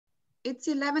It's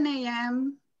 11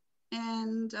 a.m.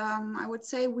 and I would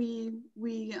say we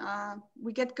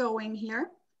get going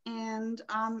here. And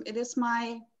it is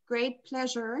my great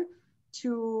pleasure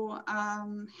to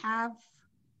have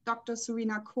Dr.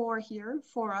 Serena Corr here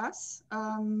for us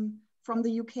from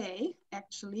the UK,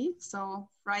 actually. So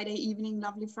Friday evening,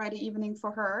 lovely Friday evening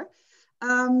for her.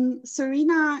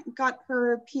 Serena got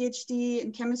her PhD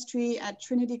in chemistry at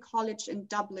Trinity College in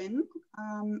Dublin,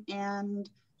 and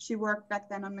she worked back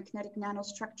then on magnetic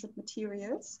nanostructured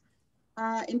materials.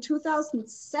 In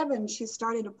 2007, she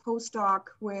started a postdoc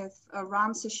with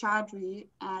Ram Seshadri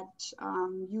at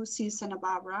UC Santa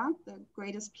Barbara, the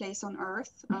greatest place on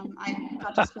earth. I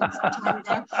got to spend some time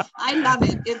there. I love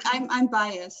it. I'm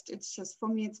biased. It's just, for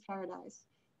me, it's paradise.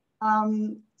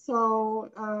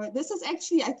 This is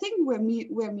actually, I think, where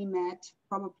we met,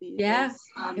 probably. Yeah,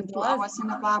 through our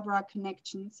Santa Barbara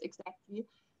connections, exactly.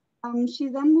 She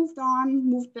then moved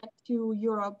back to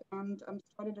Europe and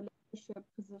started a lectureship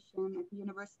position at the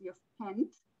University of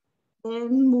Kent,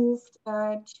 then moved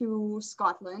to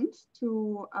Scotland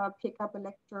to pick up a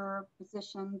lecture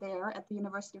position there at the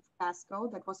University of Glasgow.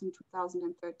 That was in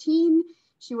 2013.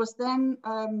 She was then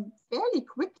fairly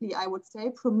quickly, I would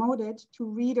say, promoted to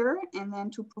reader and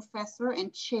then to professor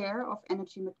and chair of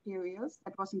energy materials.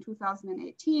 That was in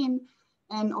 2018.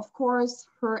 And of course,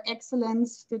 her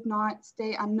excellence did not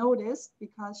stay unnoticed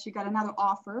because she got another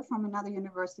offer from another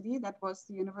university. That was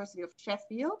the University of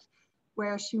Sheffield,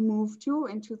 where she moved to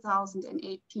in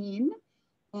 2018.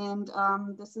 And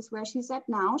this is where she's at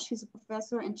now. She's a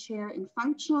professor and chair in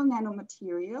functional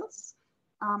nanomaterials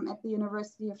at the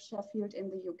University of Sheffield in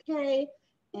the UK.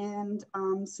 And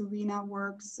Serena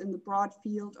works in the broad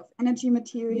field of energy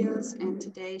materials. And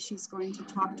today she's going to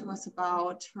talk to us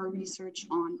about her research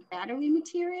on battery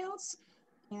materials.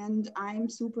 And I'm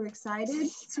super excited,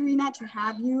 Serena, to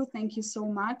have you. Thank you so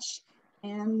much.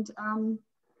 And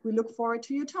we look forward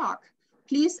to your talk.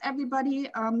 Please, everybody,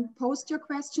 post your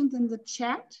questions in the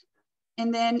chat.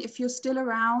 And then if you're still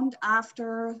around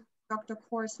after Dr.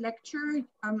 Corr's lecture,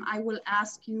 I will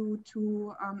ask you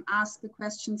to ask the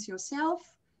questions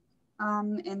yourself.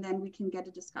 And then we can get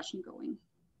a discussion going.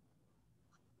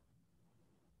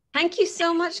 Thank you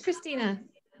so much, Christina.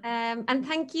 And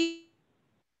thank you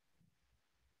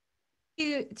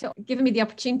to giving me the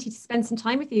opportunity to spend some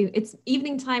time with you. It's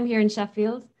evening time here in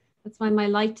Sheffield. That's why my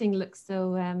lighting looks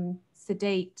so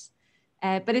sedate.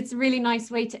 But it's a really nice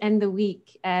way to end the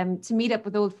week, to meet up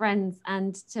with old friends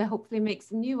and to hopefully make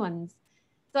some new ones.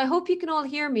 So I hope you can all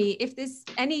hear me. If there's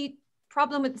any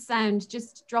problem with the sound,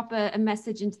 just drop a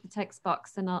message into the text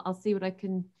box and I'll see what I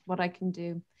can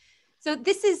do. So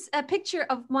this is a picture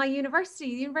of my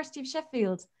university, the University of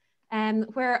Sheffield,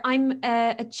 where I'm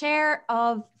a chair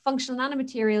of functional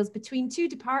nanomaterials between two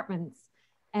departments,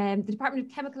 the Department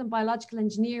of Chemical and Biological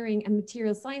Engineering and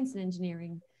Material Science and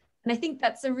Engineering. And I think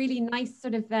that's a really nice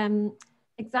sort of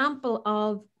example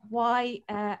of why,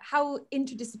 how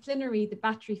interdisciplinary the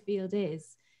battery field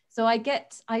is. So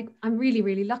I'm really,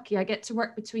 really lucky. I get to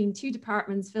work between two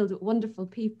departments filled with wonderful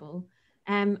people.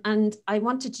 And I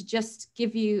wanted to just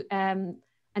give you an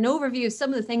overview of some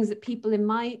of the things that people in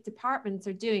my departments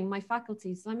are doing, my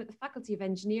faculty. So I'm at the Faculty of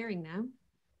Engineering now.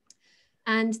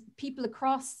 And people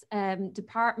across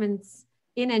departments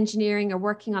in engineering are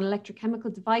working on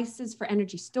electrochemical devices for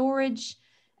energy storage,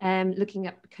 looking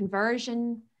at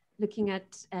conversion, looking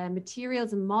at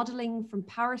materials and modeling from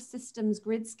power systems,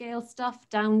 grid scale stuff,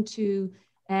 down to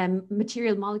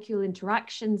material molecule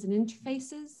interactions and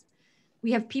interfaces.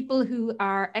 We have people who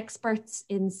are experts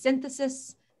in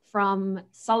synthesis, from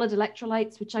solid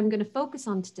electrolytes, which I'm going to focus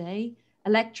on today,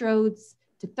 electrodes,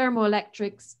 to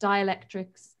thermoelectrics,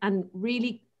 dielectrics, and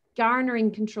really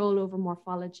garnering control over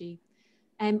morphology.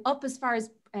 Up as far as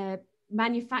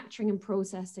manufacturing and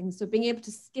processing, so being able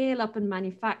to scale up and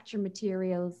manufacture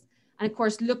materials, and of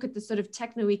course, look at the sort of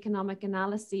techno-economic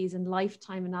analyses and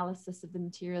lifetime analysis of the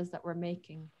materials that we're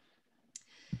making.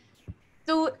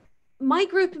 So my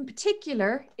group in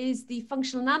particular is the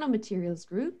functional nanomaterials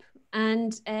group,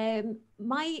 and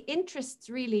my interests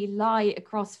really lie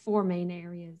across four main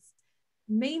areas.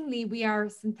 Mainly, we are a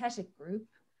synthetic group.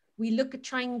 We look at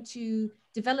trying to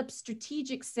develop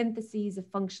strategic syntheses of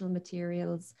functional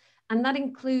materials, and that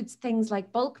includes things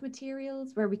like bulk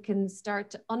materials, where we can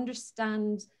start to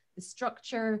understand the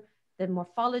structure, the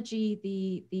morphology,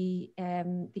 the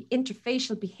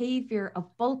interfacial behavior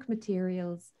of bulk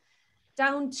materials,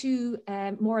 down to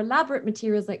more elaborate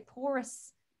materials like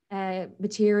porous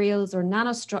materials or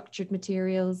nanostructured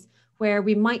materials, where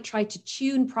we might try to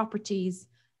tune properties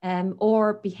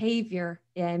or behavior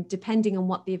depending on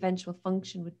what the eventual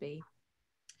function would be.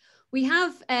 We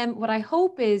have what I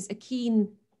hope is a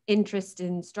keen interest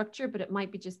in structure, but it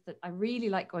might be just that I really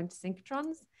like going to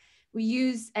synchrotrons. We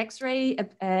use X-ray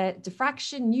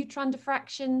diffraction, neutron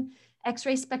diffraction,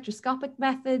 X-ray spectroscopic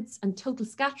methods, and total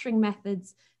scattering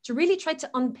methods to really try to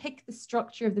unpick the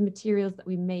structure of the materials that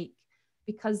we make,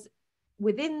 because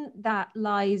within that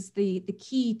lies the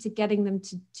key to getting them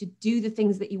to do the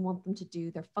things that you want them to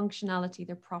do, their functionality,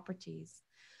 their properties.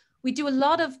 We do a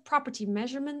lot of property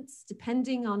measurements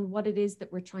depending on what it is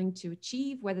that we're trying to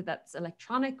achieve, whether that's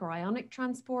electronic or ionic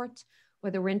transport,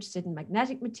 whether we're interested in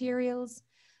magnetic materials.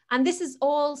 And this is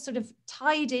all sort of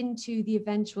tied into the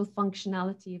eventual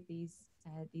functionality of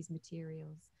these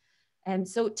materials.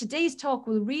 So today's talk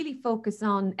will really focus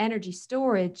on energy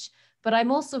storage, but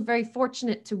I'm also very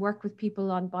fortunate to work with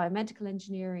people on biomedical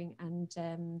engineering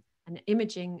and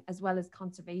imaging, as well as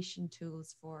conservation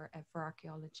tools for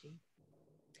archaeology.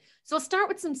 So I'll start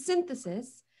with some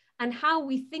synthesis and how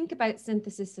we think about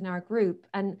synthesis in our group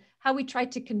and how we try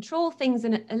to control things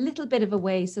in a little bit of a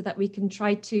way so that we can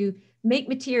try to make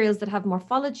materials that have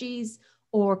morphologies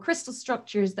or crystal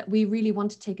structures that we really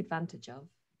want to take advantage of.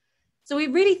 So we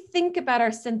really think about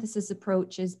our synthesis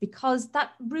approaches because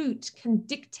that route can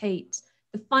dictate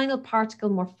the final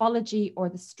particle morphology or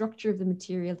the structure of the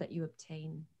material that you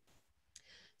obtain.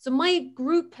 So my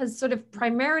group has sort of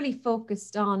primarily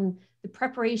focused on the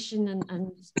preparation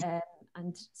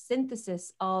and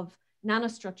synthesis of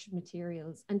nanostructured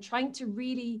materials and trying to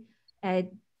really dive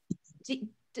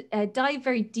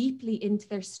very deeply into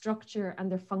their structure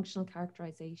and their functional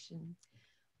characterization.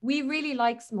 We really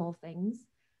like small things,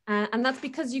 and that's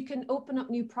because you can open up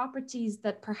new properties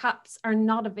that perhaps are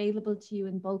not available to you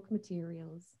in bulk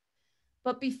materials.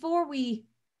 But before we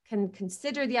can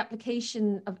consider the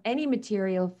application of any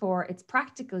material for its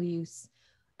practical use,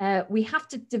 we have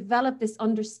to develop this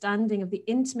understanding of the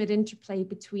intimate interplay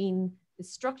between the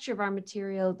structure of our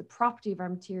material, the property of our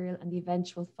material, and the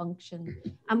eventual function.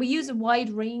 And we use a wide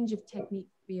range of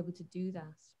techniques to be able to do that.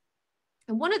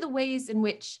 And one of the ways in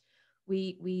which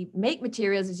we make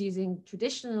materials is using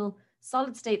traditional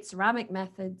solid state ceramic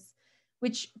methods,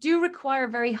 which do require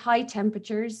very high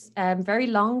temperatures, very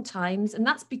long times. And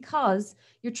that's because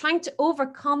you're trying to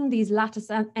overcome these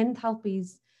lattice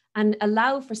enthalpies and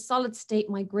allow for solid state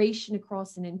migration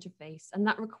across an interface. And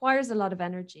that requires a lot of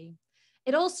energy.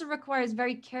 It also requires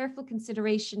very careful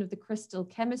consideration of the crystal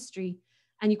chemistry.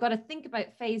 And you've got to think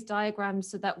about phase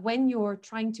diagrams so that when you're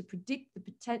trying to predict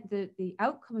the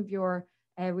outcome of your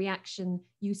reaction,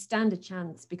 you stand a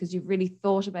chance because you've really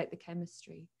thought about the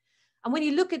chemistry. And when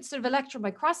you look at sort of electron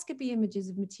microscopy images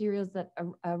of materials that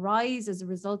arise as a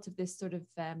result of this sort of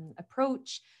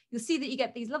approach, you'll see that you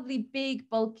get these lovely big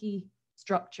bulky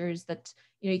structures that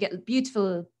you get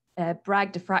beautiful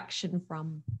Bragg diffraction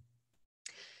from.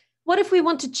 What if we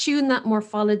want to tune that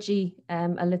morphology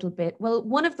a little bit? Well,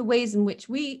 one of the ways in which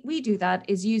we do that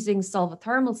is using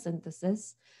solvothermal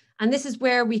synthesis. And this is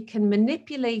where we can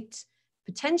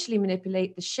potentially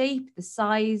manipulate the shape, the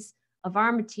size of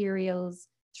our materials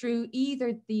through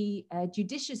either the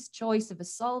judicious choice of a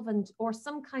solvent or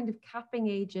some kind of capping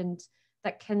agent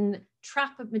that can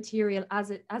trap a material as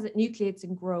it nucleates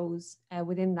and grows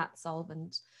within that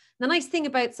solvent. The nice thing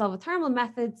about solvothermal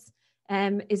methods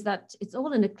is that it's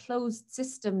all in a closed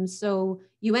system. So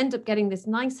you end up getting this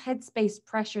nice headspace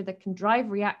pressure that can drive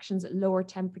reactions at lower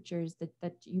temperatures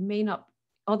that you may not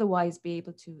otherwise be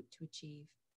able to achieve.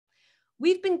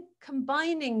 We've been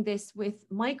combining this with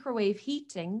microwave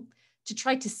heating to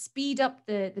try to speed up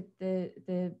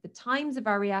the times of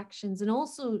our reactions and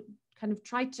also kind of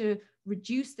try to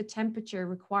reduce the temperature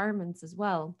requirements as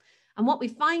well. And what we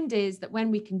find is that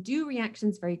when we can do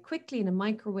reactions very quickly in a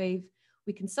microwave,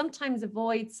 we can sometimes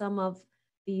avoid some of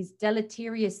these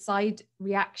deleterious side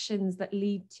reactions that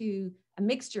lead to a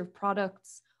mixture of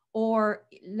products or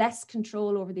less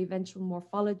control over the eventual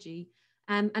morphology.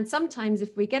 And sometimes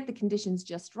if we get the conditions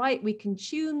just right, we can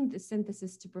tune the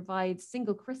synthesis to provide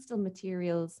single crystal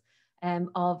materials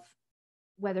of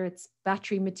whether it's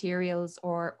battery materials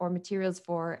or materials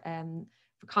for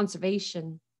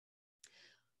conservation.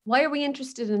 Why are we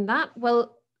interested in that?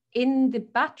 Well, in the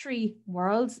battery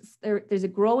world, there's a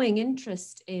growing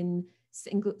interest in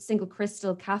single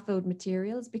crystal cathode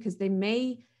materials because they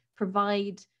may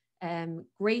provide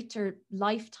greater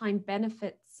lifetime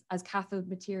benefits as cathode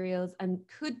materials and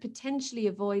could potentially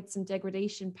avoid some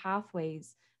degradation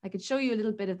pathways. I could show you a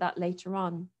little bit of that later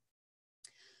on.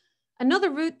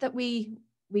 Another route that we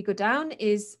go down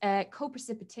is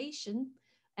co-precipitation.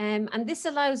 And this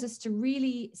allows us to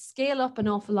really scale up an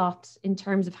awful lot in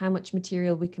terms of how much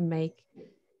material we can make.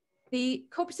 The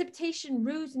co-precipitation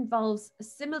route involves a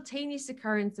simultaneous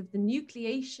occurrence of the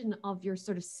nucleation of your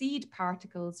sort of seed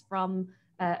particles from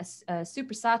a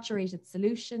supersaturated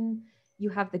solution. You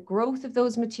have the growth of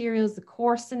those materials, the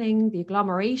coarsening, the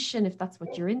agglomeration, if that's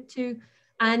what you're into.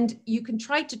 And you can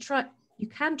try to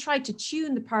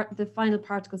tune the final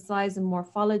particle size and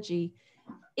morphology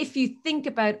if you think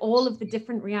about all of the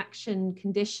different reaction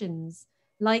conditions,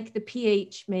 like the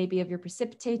pH maybe of your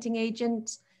precipitating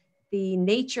agent, the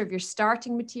nature of your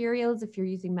starting materials if you're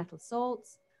using metal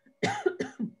salts,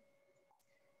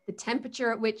 the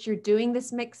temperature at which you're doing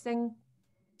this mixing,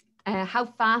 how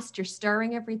fast you're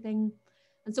stirring everything.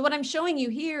 And so what I'm showing you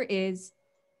here is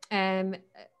a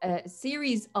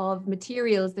series of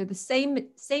materials. They're the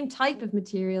same type of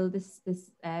material, this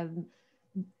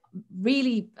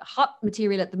really hot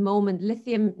material at the moment,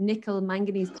 lithium, nickel,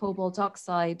 manganese, cobalt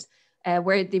oxide,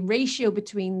 where the ratio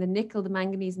between the nickel, the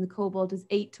manganese, and the cobalt is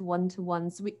 8 to 1 to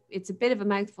 1. So it's a bit of a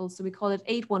mouthful, so we call it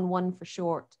 811 for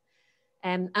short.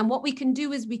 And what we can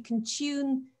do is we can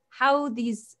tune how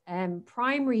these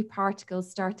primary particles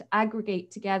start to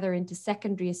aggregate together into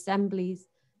secondary assemblies.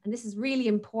 And this is really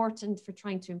important for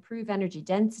trying to improve energy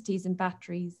densities in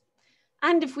batteries.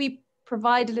 And if we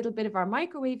provide a little bit of our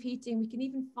microwave heating, we can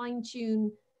even fine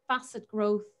tune facet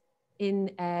growth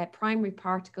in primary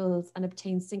particles and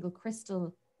obtain single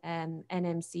crystal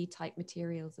NMC type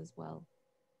materials as well.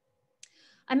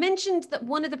 I mentioned that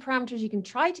one of the parameters you can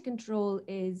try to control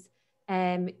is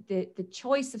the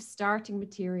choice of starting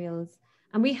materials.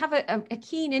 And we have a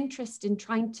keen interest in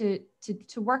trying to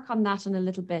work on that in a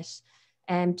little bit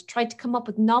and to try to come up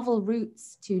with novel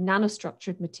routes to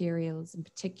nanostructured materials in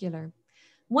particular.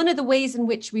 One of the ways in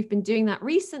which we've been doing that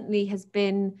recently has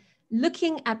been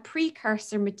looking at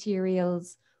precursor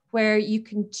materials where you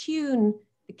can tune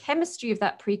the chemistry of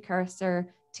that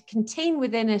precursor to contain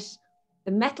within it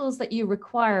the metals that you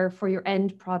require for your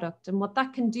end product. And what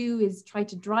that can do is try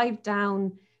to drive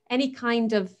down any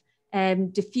kind of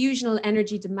diffusional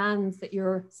energy demands that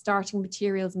your starting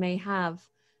materials may have.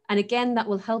 And again, that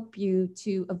will help you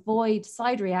to avoid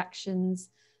side reactions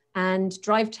and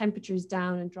drive temperatures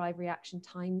down and drive reaction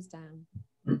times down.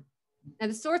 Now,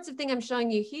 the sorts of things I'm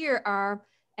showing you here are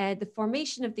the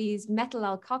formation of these metal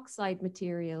alkoxide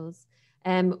materials,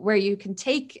 where you can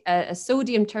take a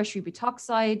sodium tertiary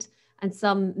butoxide and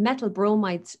some metal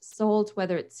bromide salt,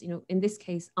 whether it's, in this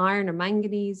case, iron or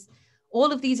manganese.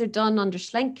 All of these are done under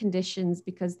Schlenk conditions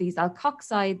because these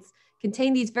alkoxides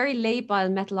contain these very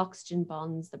labile metal oxygen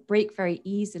bonds that break very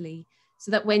easily,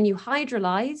 so that when you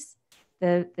hydrolyze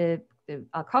the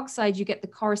alkoxide, you get the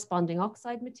corresponding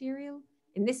oxide material.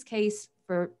 In this case,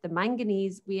 for the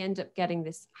manganese, we end up getting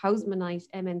this Hausmannite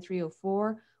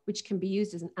Mn3O4, which can be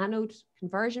used as an anode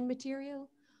conversion material.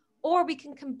 Or we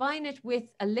can combine it with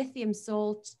a lithium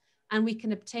salt and we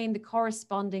can obtain the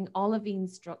corresponding olivine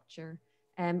structure,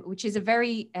 which is a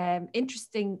very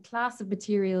interesting class of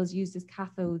materials used as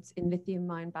cathodes in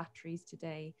lithium-ion batteries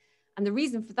today. And the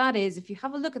reason for that is, if you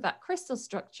have a look at that crystal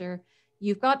structure,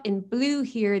 you've got in blue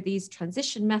here these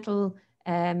transition metal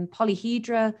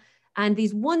polyhedra and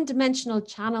these one-dimensional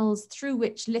channels through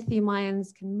which lithium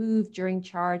ions can move during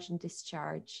charge and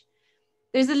discharge.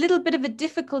 There's a little bit of a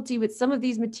difficulty with some of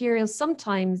these materials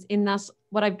sometimes, in that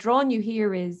what I've drawn you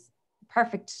here is a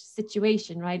perfect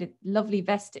situation, right? A lovely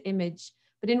Vesta image.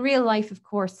 But in real life, of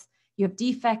course, you have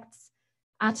defects.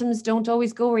 Atoms don't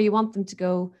always go where you want them to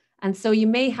go. And so you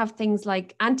may have things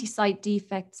like anti-site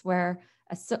defects where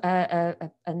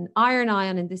an iron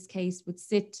ion, in this case, would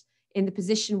sit in the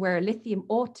position where lithium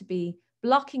ought to be,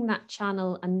 blocking that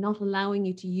channel and not allowing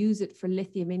you to use it for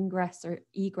lithium ingress or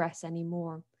egress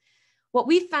anymore. What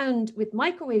we found with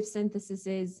microwave synthesis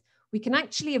is we can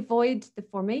actually avoid the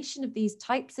formation of these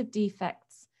types of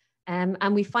defects. And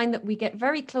we find that we get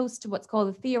very close to what's called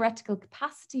the theoretical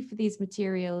capacity for these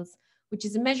materials, which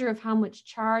is a measure of how much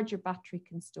charge your battery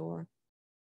can store.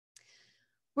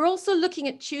 We're also looking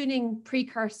at tuning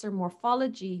precursor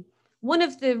morphology. One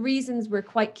of the reasons we're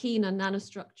quite keen on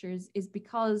nanostructures is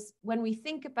because when we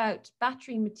think about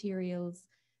battery materials,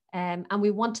 and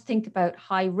we want to think about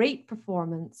high rate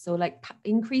performance, so like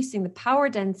increasing the power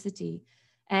density,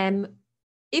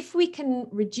 if we can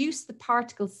reduce the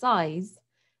particle size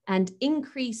and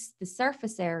increase the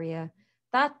surface area,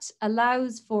 that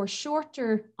allows for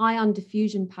shorter ion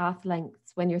diffusion path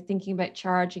lengths when you're thinking about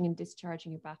charging and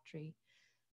discharging your battery.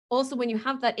 Also, when you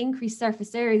have that increased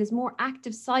surface area, there's more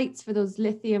active sites for those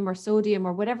lithium or sodium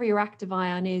or whatever your active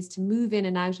ion is to move in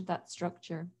and out of that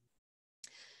structure.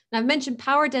 Now, I've mentioned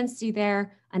power density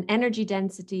there and energy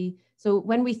density. So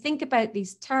when we think about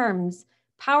these terms,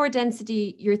 power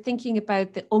density, you're thinking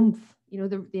about the oomph,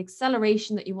 the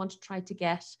acceleration that you want to try to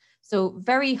get. So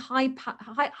very high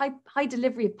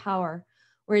delivery of power.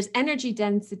 Whereas energy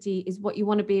density is what you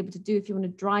want to be able to do if you want to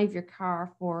drive your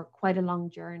car for quite a long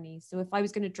journey. So if I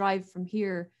was going to drive from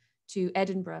here to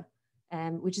Edinburgh,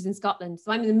 which is in Scotland, so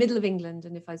I'm in the middle of England,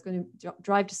 and if I was going to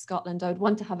drive to Scotland, I would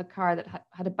want to have a car that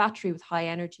had a battery with high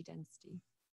energy density.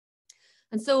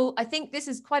 And so I think this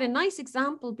is quite a nice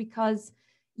example because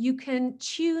you can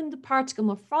tune the particle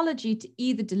morphology to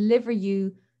either deliver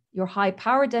you your high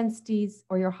power densities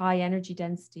or your high energy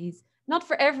densities, not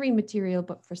for every material,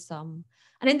 but for some.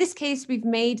 And in this case, we've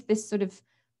made this sort of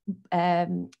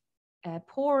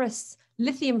porous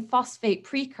lithium phosphate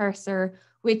precursor,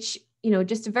 which,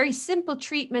 just a very simple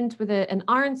treatment with an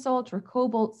iron salt or a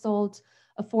cobalt salt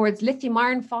affords lithium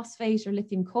iron phosphate or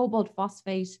lithium cobalt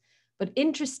phosphate. But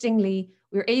interestingly,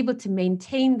 we're able to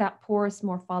maintain that porous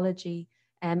morphology,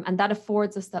 and that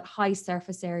affords us that high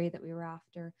surface area that we were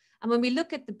after. And when we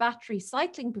look at the battery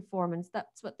cycling performance,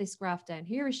 that's what this graph down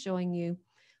here is showing you.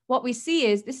 What we see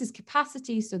is this is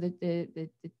capacity, so the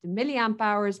milliamp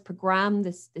hours per gram,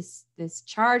 this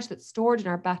charge that's stored in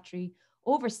our battery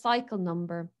over cycle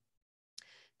number.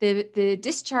 The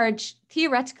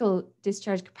theoretical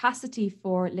discharge capacity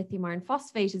for lithium iron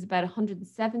phosphate is about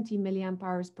 170 milliamp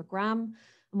hours per gram.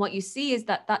 And what you see is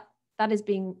that is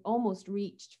being almost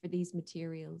reached for these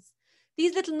materials.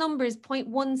 These little numbers,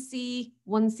 0.1C,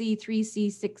 1C, 3C,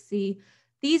 6C,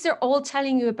 these are all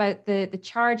telling you about the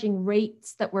charging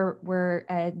rates that we're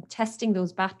testing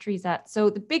those batteries at.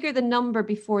 So the bigger the number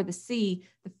before the C,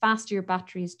 the faster your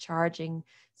battery is charging.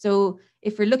 So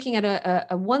if we're looking at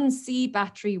a 1C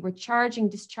battery, we're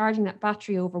discharging that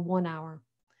battery over 1 hour,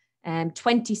 and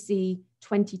 20C,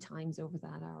 20 times over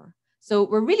that hour. So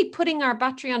we're really putting our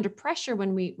battery under pressure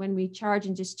when we charge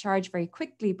and discharge very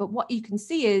quickly. But what you can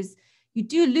see is you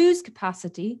do lose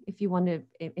capacity if you want to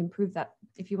improve that,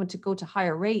 if you want to go to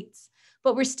higher rates,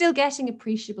 but we're still getting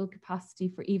appreciable capacity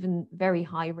for even very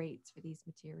high rates for these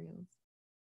materials.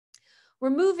 We're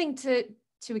moving to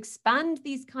expand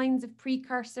these kinds of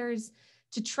precursors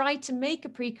to try to make a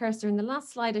precursor. In the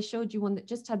last slide, I showed you one that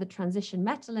just had the transition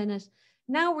metal in it.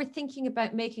 Now we're thinking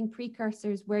about making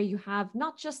precursors where you have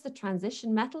not just the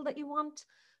transition metal that you want,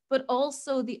 but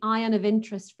also the ion of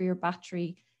interest for your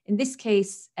battery. In this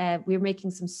case, we're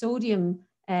making some sodium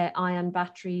ion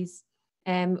batteries.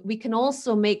 We can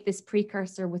also make this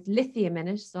precursor with lithium in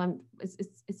it. So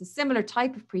it's a similar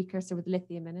type of precursor with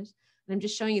lithium in it. And I'm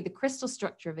just showing you the crystal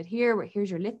structure of it here, where here's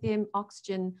your lithium,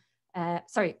 oxygen,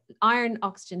 iron,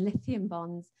 oxygen, lithium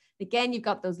bonds. Again, you've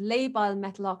got those labile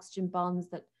metal oxygen bonds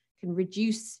that can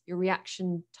reduce your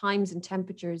reaction times and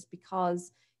temperatures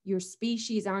because your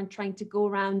species aren't trying to go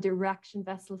around the reaction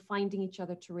vessel finding each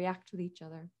other to react with each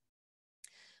other.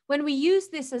 When we use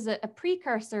this as a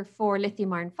precursor for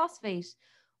lithium iron phosphate,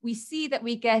 we see that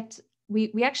we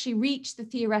actually reach the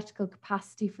theoretical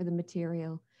capacity for the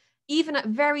material. Even at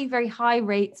very, very high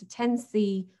rates of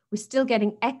 10C, we're still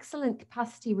getting excellent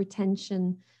capacity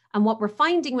retention. And what we're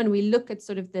finding when we look at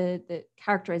sort of the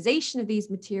characterization of these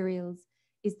materials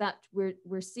is that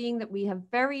we're seeing that we have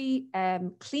very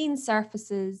clean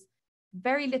surfaces,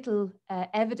 very little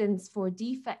evidence for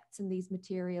defects in these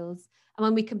materials. And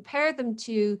when we compare them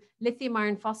to lithium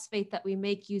iron phosphate that we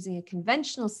make using a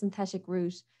conventional synthetic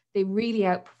route, they really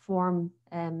outperform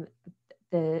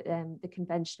the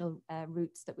conventional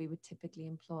routes that we would typically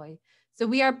employ. So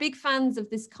we are big fans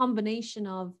of this combination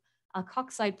of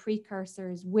alkoxide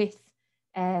precursors with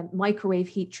microwave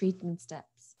heat treatment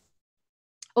steps.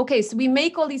 Okay, so we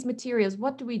make all these materials.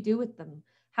 What do we do with them?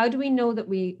 How do we know that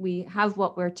we have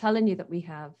what we're telling you that we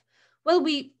have? Well,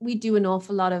 we do an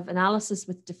awful lot of analysis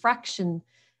with diffraction.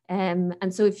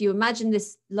 And so if you imagine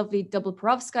this lovely double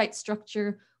perovskite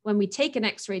structure, when we take an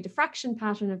X-ray diffraction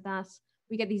pattern of that,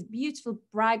 we get these beautiful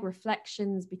Bragg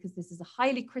reflections because this is a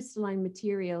highly crystalline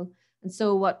material. And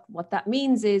so what that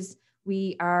means is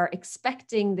we are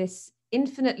expecting this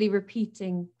infinitely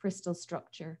repeating crystal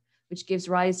structure, which gives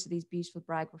rise to these beautiful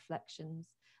Bragg reflections.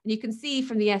 And you can see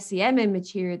from the SEM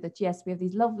image here that, yes, we have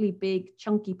these lovely big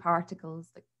chunky particles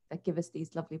that give us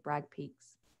these lovely Bragg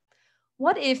peaks.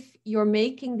 What if you're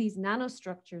making these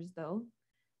nanostructures though,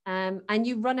 and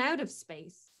you run out of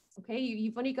space? Okay,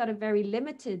 you've only got a very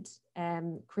limited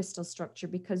crystal structure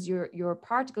because your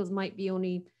particles might be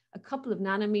only a couple of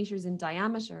nanometers in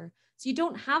diameter. So you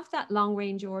don't have that long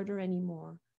range order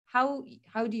anymore. How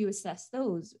do you assess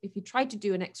those? If you try to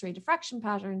do an X-ray diffraction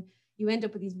pattern, you end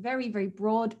up with these very, very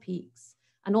broad peaks.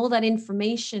 And all that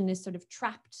information is sort of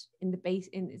trapped in the base,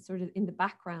 in the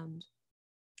background.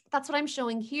 That's what I'm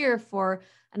showing here for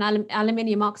an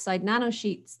aluminium oxide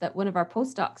nanosheets that one of our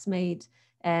postdocs made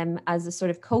as a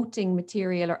sort of coating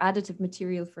material or additive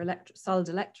material for solid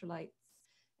electrolytes.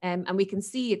 And we can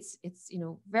see it's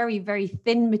very, very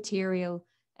thin material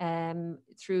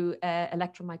through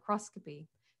electron microscopy.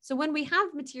 So when we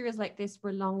have materials like this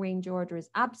where long range order is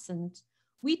absent,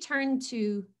 we turn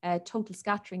to total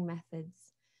scattering methods.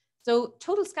 So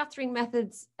total scattering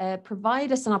methods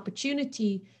provide us an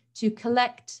opportunity to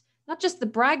collect not just the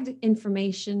Bragg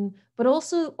information, but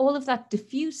also all of that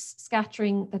diffuse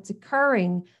scattering that's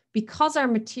occurring because our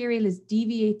material is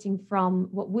deviating from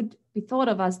what would be thought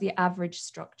of as the average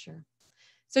structure.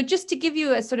 So just to give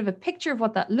you a sort of a picture of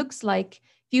what that looks like,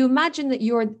 if you imagine that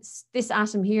you're this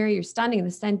atom here, you're standing in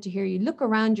the center here, you look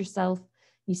around yourself,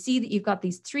 you see that you've got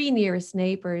these 3 nearest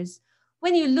neighbors.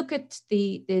 When you look at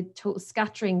the total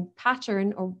scattering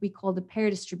pattern, or we call the pair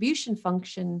distribution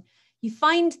function, you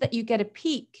find that you get a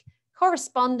peak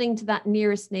corresponding to that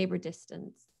nearest neighbor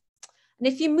distance. And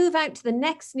if you move out to the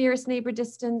next nearest neighbor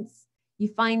distance, you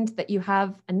find that you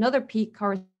have another peak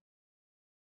corresponding.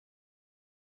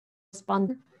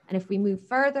 And if we move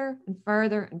further and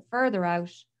further and further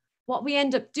out, what we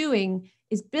end up doing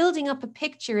is building up a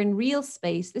picture in real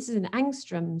space, this is in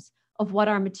angstroms, of what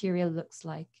our material looks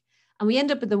like. And we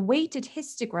end up with a weighted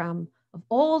histogram of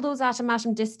all those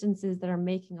atom-atom distances that are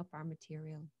making up our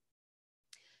material.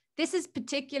 This is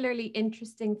particularly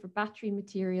interesting for battery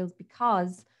materials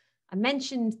because I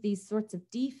mentioned these sorts of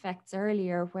defects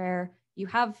earlier where you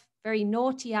have very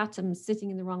naughty atoms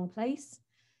sitting in the wrong place.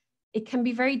 It can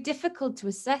be very difficult to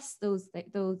assess those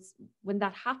when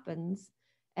that happens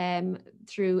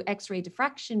through X-ray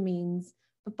diffraction means,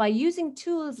 but by using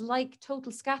tools like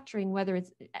total scattering, whether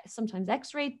it's sometimes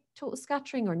X-ray total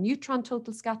scattering or neutron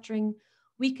total scattering,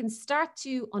 we can start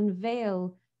to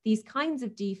unveil these kinds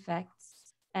of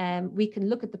defects. We can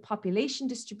look at the population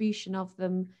distribution of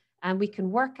them, and we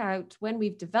can work out when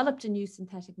we've developed a new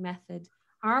synthetic method,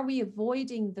 are we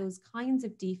avoiding those kinds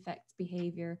of defects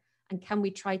behavior, and can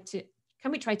we try to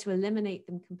eliminate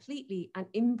them completely and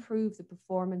improve the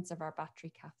performance of our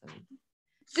battery cathode?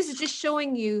 This is just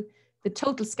showing you the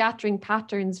total scattering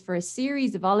patterns for a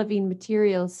series of olivine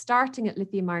materials, starting at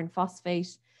lithium iron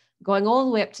phosphate, going all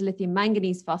the way up to lithium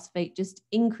manganese phosphate, just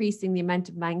increasing the amount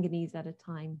of manganese at a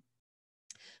time.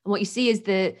 And what you see is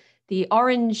the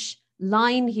orange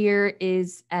line here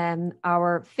is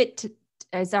our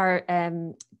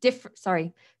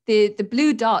the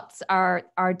blue dots are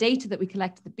our data that we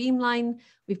collect at the beamline.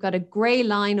 We've got a gray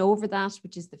line over that,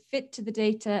 which is the fit to the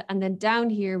data. And then down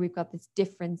here, we've got this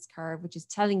difference curve, which is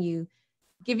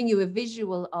giving you a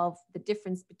visual of the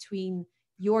difference between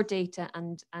your data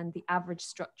and the average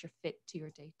structure fit to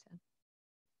your data.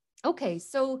 Okay,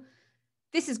 so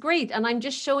this is great. And I'm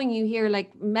just showing you here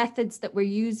like methods that we're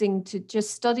using to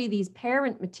just study these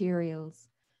parent materials.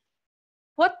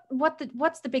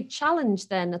 What's the big challenge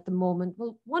then at the moment?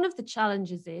 Well, one of the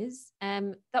challenges is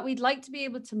that we'd like to be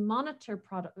able to monitor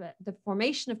the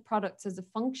formation of products as a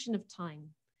function of time.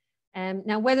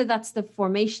 Now, whether that's the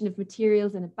formation of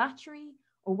materials in a battery,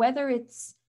 or whether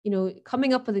it's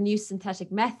coming up with a new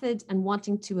synthetic method and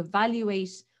wanting to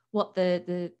evaluate what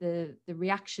the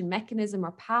reaction mechanism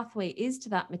or pathway is to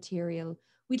that material,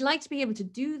 we'd like to be able to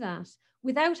do that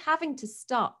without having to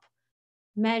stop,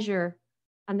 measure,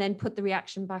 and then put the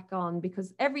reaction back on,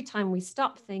 because every time we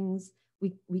stop things,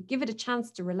 we give it a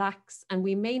chance to relax, and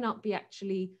we may not be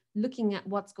actually looking at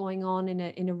what's going on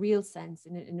in a real sense,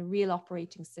 in a real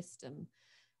operating system.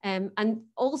 And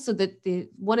also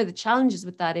one of the challenges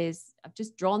with that is, I've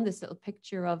just drawn this little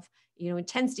picture of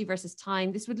intensity versus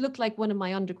time. This would look like one of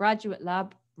my undergraduate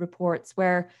lab reports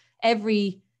where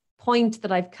every point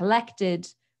that I've collected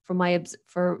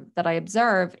that I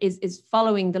observe is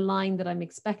following the line that I'm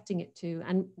expecting it to.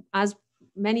 And as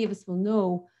many of us will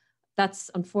know,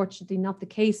 that's unfortunately not the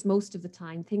case most of the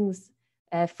time.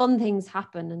 Fun things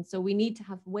happen. And so we need to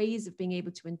have ways of being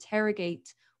able to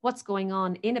interrogate what's going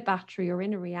on in a battery or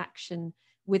in a reaction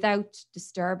without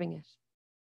disturbing it.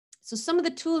 So some of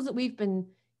the tools that we've been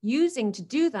using to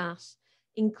do that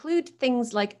include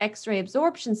things like X-ray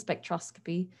absorption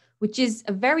spectroscopy, which is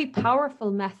a very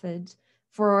powerful method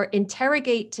for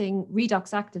interrogating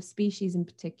redox active species in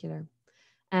particular.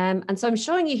 And so I'm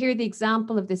showing you here the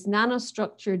example of this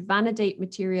nanostructured vanadate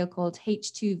material called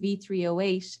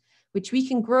H2V308, which we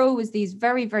can grow as these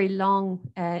very, very long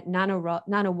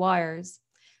nano wires.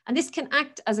 And this can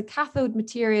act as a cathode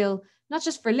material, not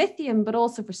just for lithium, but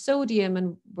also for sodium.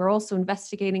 And we're also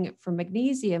investigating it for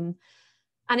magnesium.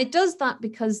 And it does that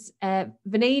because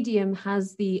vanadium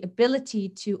has the ability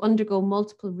to undergo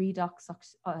multiple redox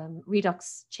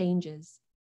changes.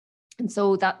 And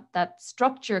so that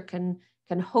structure can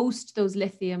host those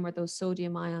lithium or those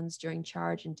sodium ions during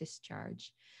charge and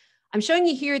discharge. I'm showing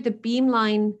you here the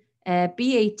beamline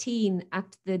B18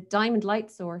 at the diamond light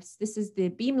source. This is the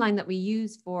beamline that we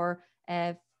use for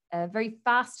a very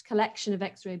fast collection of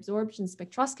X-ray absorption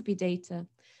spectroscopy data.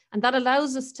 And that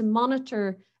allows us to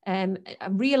monitor a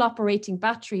real operating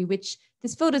battery, which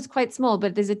this photo is quite small,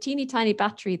 but there's a teeny tiny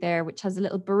battery there, which has a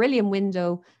little beryllium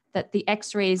window that the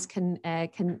X-rays can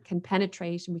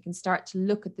penetrate, and we can start to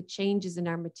look at the changes in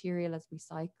our material as we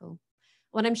cycle.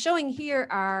 What I'm showing here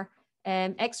are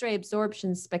X-ray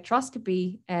absorption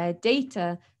spectroscopy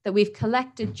data that we've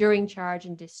collected during charge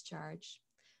and discharge.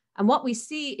 And what we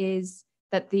see is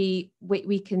that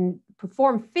we can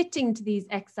perform fitting to these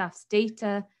XAFS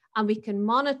data, and we can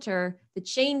monitor the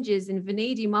changes in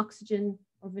vanadium oxygen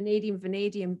or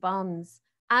vanadium bonds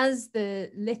as the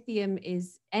lithium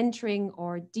is entering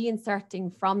or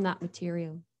deinserting from that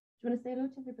material. Do you want to say hello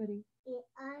to everybody? Yeah,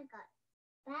 I got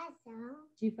Basil.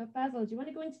 You've got Basil. Do you want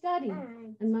to go into Daddy?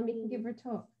 And Mommy can give her a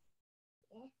talk.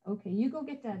 Yeah. Okay, you go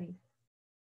get Daddy.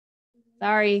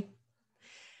 Sorry.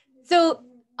 So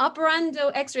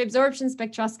operando X-ray absorption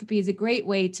spectroscopy is a great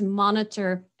way to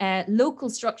monitor local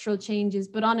structural changes,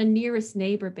 but on a nearest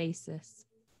neighbor basis.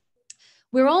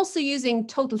 We're also using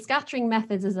total scattering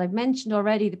methods, as I've mentioned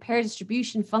already, the pair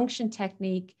distribution function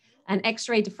technique and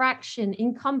X-ray diffraction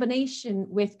in combination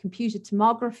with computed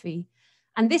tomography.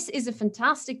 And this is a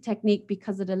fantastic technique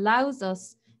because it allows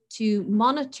us to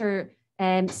monitor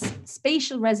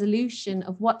spatial resolution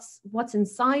of what's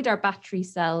inside our battery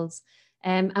cells.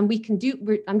 And we can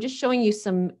I'm just showing you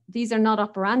some, these are not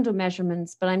operando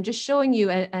measurements, but I'm just showing you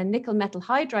a nickel metal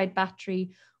hydride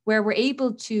battery where we're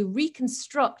able to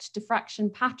reconstruct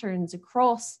diffraction patterns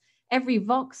across every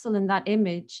voxel in that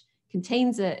image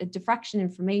contains a diffraction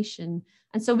information.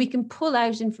 And so we can pull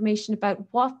out information about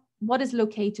what is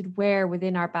located where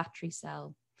within our battery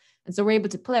cell. And so we're able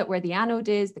to pull out where the anode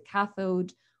is, the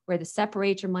cathode, where the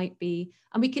separator might be.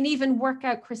 And we can even work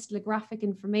out crystallographic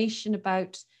information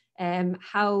about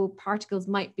how particles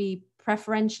might be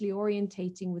preferentially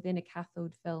orientating within a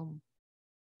cathode film.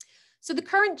 So the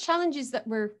current challenges that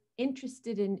we're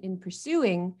interested in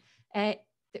pursuing,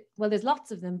 well, there's lots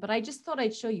of them, but I just thought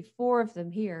I'd show you 4 of them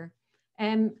here.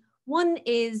 One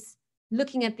is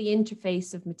looking at the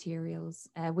interface of materials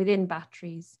within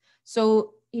batteries.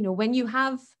 So, you know, when you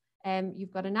have,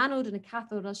 you've got an anode and a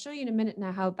cathode, I'll show you in a minute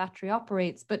now how a battery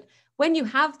operates, but when you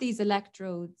have these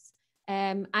electrodes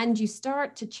and you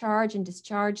start to charge and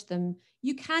discharge them,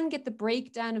 you can get the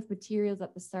breakdown of materials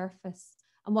at the surface.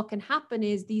 And what can happen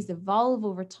is these evolve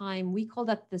over time. We call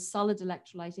that the solid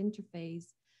electrolyte interface.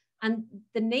 And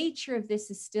the nature of this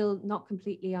is still not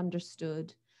completely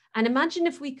understood. And imagine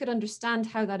if we could understand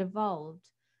how that evolved,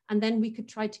 and then we could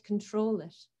try to control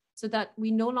it so that we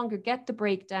no longer get the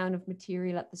breakdown of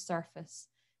material at the surface.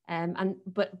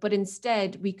 But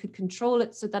instead we could control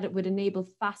it so that it would enable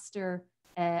faster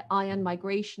ion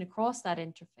migration across that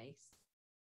interface.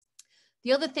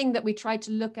 The other thing that we tried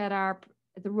to look at are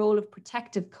the role of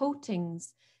protective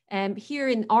coatings. Here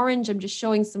in orange, I'm just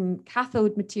showing some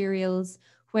cathode materials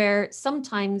where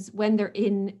sometimes when they're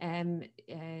in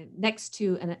next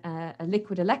to a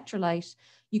liquid electrolyte,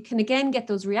 you can again get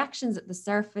those reactions at the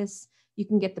surface. You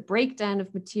can get the breakdown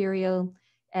of material.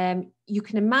 You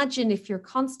can imagine if you're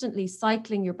constantly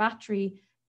cycling your battery,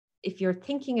 if you're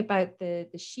thinking about the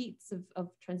sheets of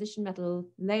transition metal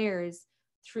layers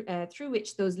through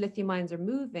which those lithium ions are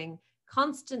moving,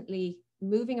 constantly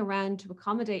moving around to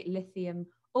accommodate lithium,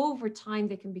 over time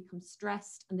they can become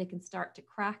stressed and they can start to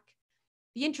crack.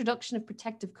 The introduction of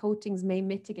protective coatings may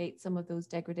mitigate some of those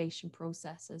degradation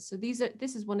processes. So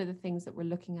this is one of the things that we're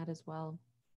looking at as well.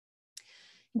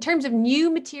 In terms of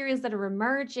new materials that are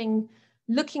emerging,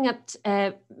 looking at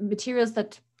materials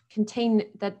that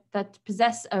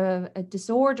possess a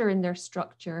disorder in their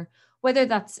structure, whether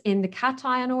that's in the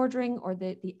cation ordering or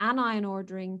the anion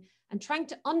ordering, and trying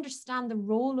to understand the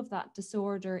role of that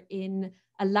disorder in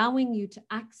allowing you to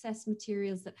access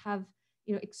materials that have,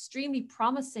 you know, extremely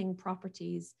promising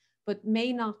properties, but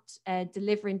may not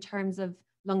deliver in terms of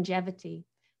longevity.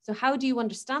 So how do you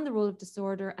understand the role of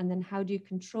disorder, and then how do you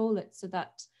control it so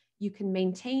that you can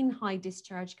maintain high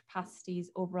discharge capacities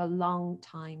over a long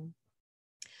time?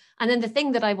 And then the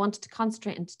thing that I wanted to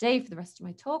concentrate on today for the rest of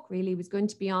my talk really was going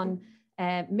to be on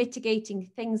mitigating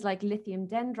things like lithium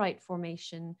dendrite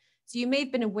formation. So you may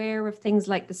have been aware of things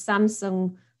like the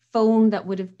Samsung phone that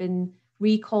would have been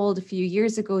recalled a few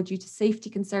years ago due to safety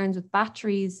concerns with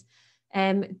batteries.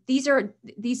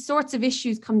 These sorts of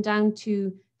issues come down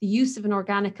to the use of an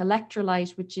organic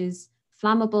electrolyte, which is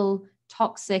flammable,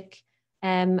 toxic,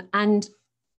 and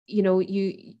you know,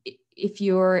 if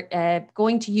you're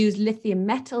going to use lithium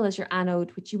metal as your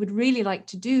anode, which you would really like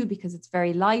to do because it's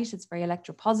very light, it's very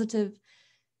electropositive,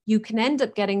 you can end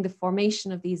up getting the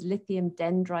formation of these lithium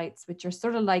dendrites, which are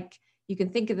sort of like, you can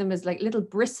think of them as like little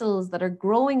bristles that are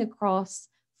growing across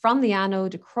from the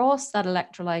anode, across that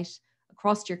electrolyte,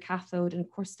 across your cathode. And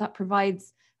of course, that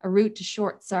provides a route to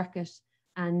short circuit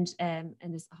and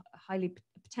is a highly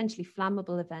potentially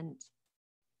flammable event.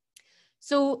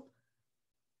 So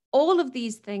all of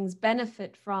these things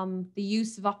benefit from the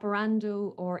use of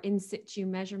operando or in situ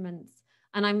measurements.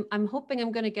 And I'm hoping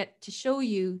I'm going to get to show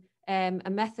you a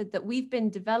method that we've been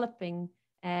developing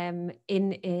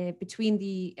between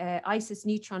the ICIS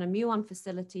neutron and muon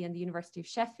facility and the University of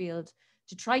Sheffield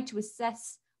to try to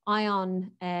assess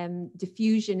ion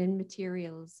diffusion in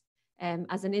materials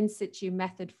as an in situ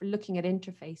method for looking at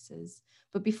interfaces.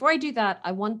 But before I do that,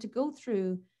 I want to go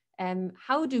through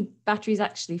how do batteries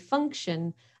actually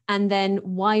function, and then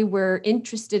why we're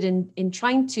interested in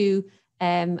trying to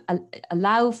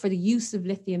allow for the use of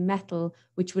lithium metal,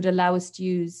 which would allow us to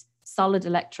use solid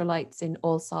electrolytes in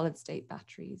all solid state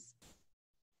batteries.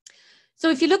 So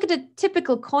if you look at a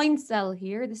typical coin cell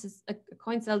here, this is a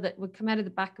coin cell that would come out of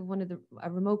the back of one of a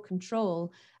remote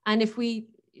control. And if we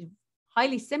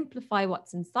highly simplify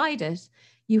what's inside it,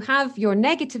 you have your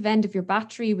negative end of your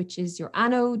battery, which is your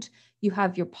anode. You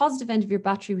have your positive end of your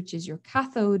battery, which is your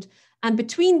cathode. And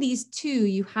between these two,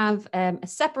 you have a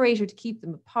separator to keep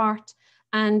them apart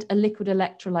and a liquid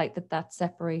electrolyte that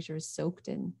separator is soaked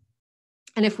in.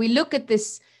 And if we look at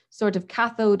this sort of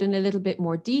cathode in a little bit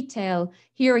more detail,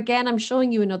 here again, I'm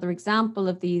showing you another example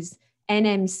of these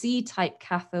NMC type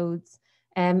cathodes.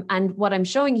 And what I'm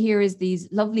showing here is these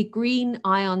lovely green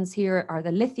ions here are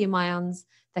the lithium ions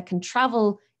that can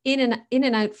travel in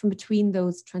and out from between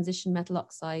those transition metal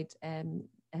oxide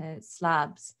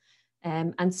slabs.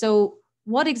 And so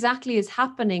what exactly is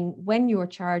happening when you're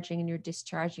charging and you're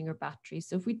discharging your battery?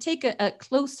 So if we take a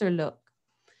closer look.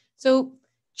 So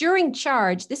during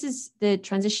charge, this is the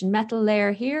transition metal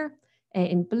layer here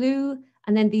in blue,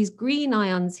 and then these green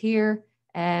ions here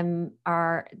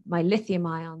are my lithium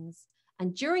ions.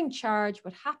 And during charge,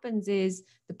 what happens is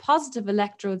the positive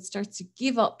electrode starts to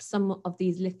give up some of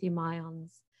these lithium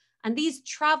ions, and these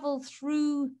travel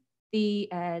through the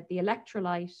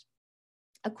electrolyte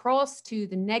across to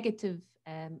the negative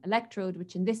electrode,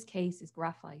 which in this case is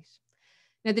graphite.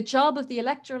 Now, the job of the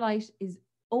electrolyte is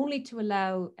only to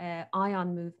allow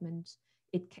ion movement.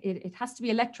 It has to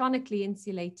be electronically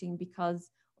insulating because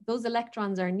those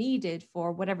electrons are needed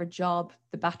for whatever job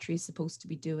the battery is supposed to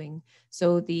be doing.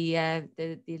 So the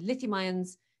lithium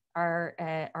ions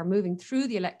are moving through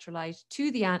the electrolyte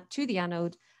to the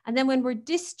anode, and then when we're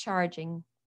discharging,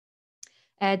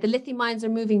 the lithium ions are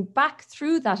moving back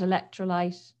through that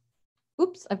electrolyte.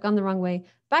 Oops, I've gone the wrong way.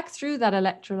 Back through that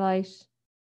electrolyte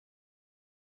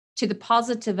to the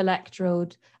positive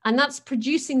electrode, and that's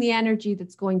producing the energy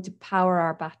that's going to power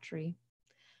our battery.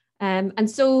 And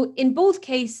so in both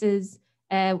cases,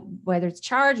 whether it's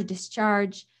charge or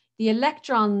discharge, the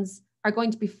electrons are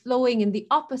going to be flowing in the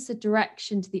opposite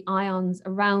direction to the ions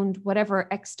around whatever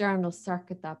external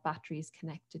circuit that battery is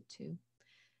connected to.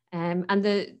 And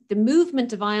the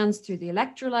movement of ions through the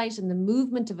electrolyte and the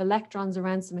movement of electrons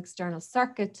around some external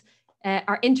circuit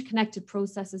are interconnected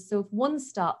processes. So if one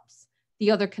stops,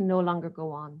 the other can no longer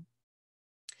go on.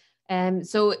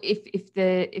 So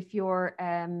if your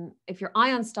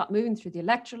ions stop moving through the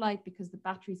electrolyte because the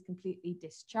battery is completely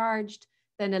discharged,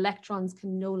 then electrons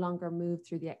can no longer move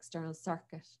through the external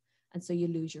circuit, and so you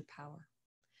lose your power.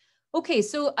 Okay,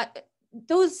 so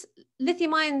those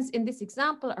lithium ions in this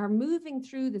example are moving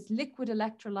through this liquid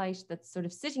electrolyte that's sort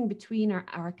of sitting between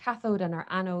our cathode and our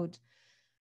anode.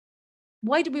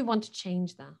 Why do we want to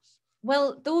change that?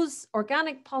 Well, those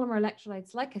organic polymer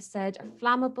electrolytes, like I said, are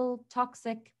flammable,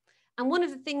 toxic. And one of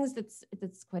the things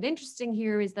that's quite interesting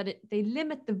here is that they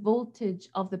limit the voltage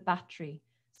of the battery.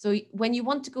 So when you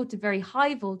want to go to very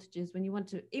high voltages, when you want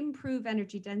to improve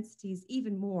energy densities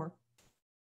even more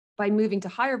by moving to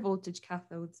higher voltage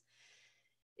cathodes,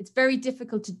 it's very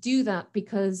difficult to do that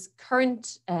because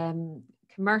current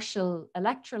commercial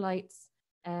electrolytes,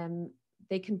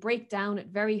 they can break down at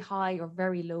very high or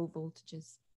very low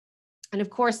voltages. And of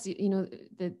course, you know,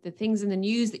 the things in the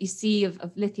news that you see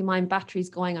of lithium-ion batteries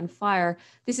going on fire,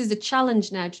 this is a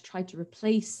challenge now to try to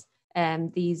replace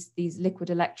these liquid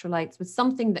electrolytes with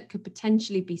something that could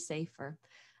potentially be safer.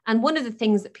 And one of the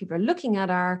things that people are looking at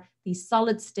are these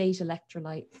solid-state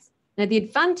electrolytes. Now, the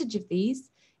advantage of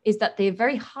these is that they have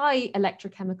very high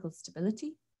electrochemical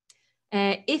stability.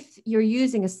 If you're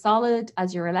using a solid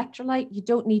as your electrolyte, you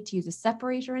don't need to use a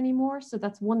separator anymore. So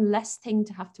that's one less thing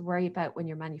to have to worry about when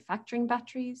you're manufacturing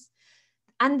batteries.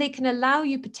 And they can allow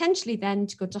you potentially then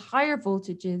to go to higher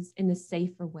voltages in a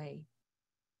safer way.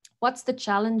 What's the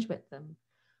challenge with them?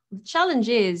 The challenge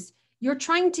is you're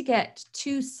trying to get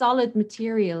two solid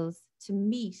materials to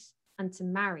meet and to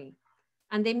marry,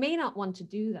 and they may not want to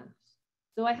do that.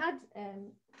 So I had,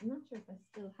 I'm not sure if I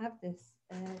still have this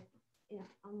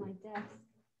on my desk.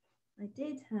 I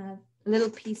did have a little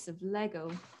piece of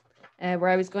Lego where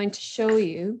I was going to show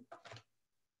you.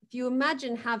 If you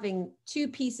imagine having two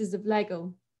pieces of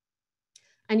Lego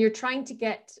and you're trying to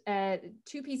get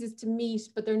two pieces to meet,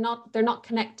 but they're not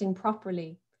connecting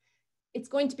properly, it's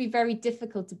going to be very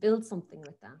difficult to build something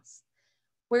with that.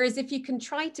 Whereas if you can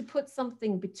try to put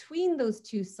something between those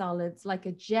two solids, like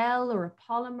a gel or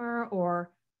a polymer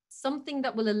or something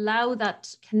that will allow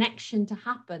that connection to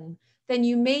happen, then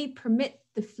you may permit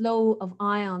the flow of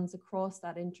ions across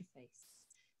that interface.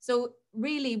 So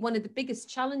really one of the biggest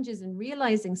challenges in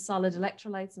realizing solid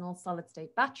electrolytes and all solid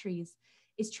state batteries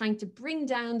is trying to bring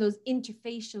down those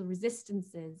interfacial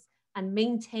resistances and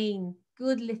maintain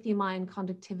good lithium ion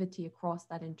conductivity across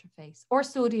that interface, or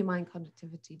sodium ion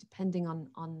conductivity, depending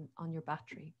on your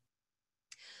battery.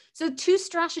 So two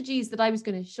strategies that I was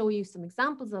going to show you some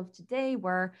examples of today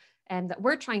were that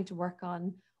we're trying to work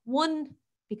on. One,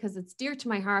 because it's dear to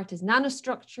my heart, is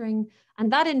nanostructuring,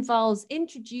 and that involves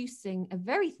introducing a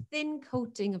very thin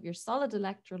coating of your solid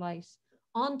electrolyte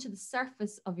onto the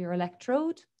surface of your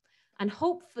electrode. And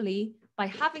hopefully, by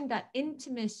having that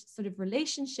intimate sort of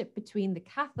relationship between the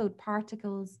cathode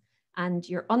particles and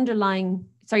your underlying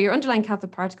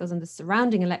cathode particles and the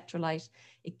surrounding electrolyte,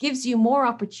 it gives you more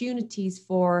opportunities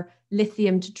for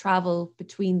lithium to travel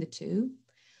between the two.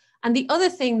 And the other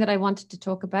thing that I wanted to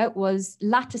talk about was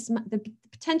the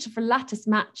potential for lattice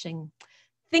matching,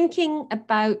 thinking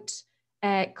about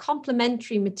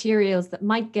complementary materials that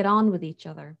might get on with each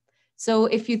other. So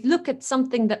if you look at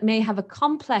something that may have a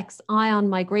complex ion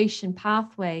migration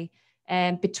pathway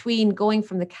between going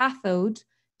from the cathode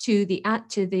to the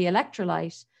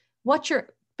electrolyte, what you're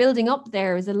building up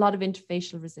there is a lot of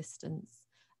interfacial resistance.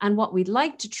 And what we'd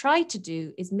like to try to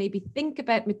do is maybe think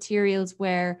about materials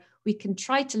where we can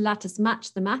try to lattice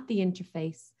match them at the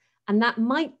interface, and that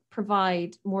might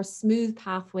provide more smooth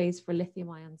pathways for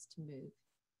lithium ions to move.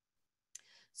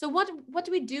 So what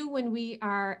do we do when we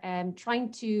are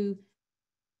trying to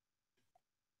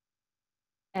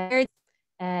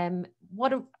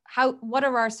what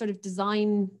are our sort of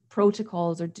design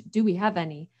protocols, or do we have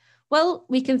any? Well,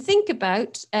 we can think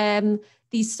about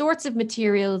these sorts of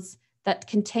materials that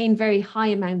contain very high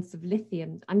amounts of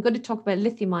lithium. I'm going to talk about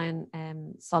lithium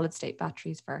ion solid state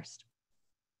batteries first.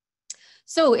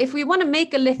 So if we want to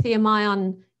make a lithium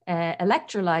ion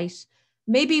electrolyte,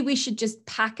 maybe we should just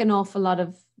pack an awful lot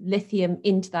of lithium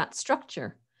into that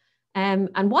structure. And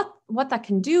what that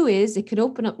can do is it could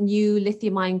open up new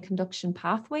lithium ion conduction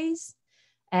pathways.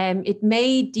 It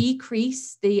may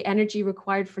decrease the energy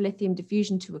required for lithium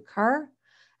diffusion to occur.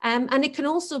 And it can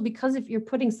also, because if you're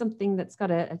putting something that's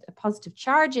got a positive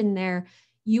charge in there,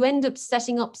 you end up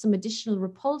setting up some additional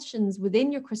repulsions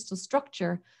within your crystal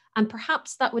structure, and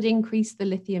perhaps that would increase the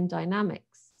lithium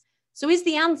dynamics. So is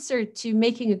the answer to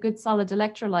making a good solid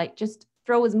electrolyte just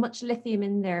throw as much lithium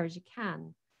in there as you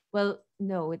can? Well,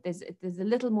 no, there's a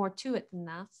little more to it than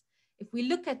that. If we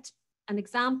look at an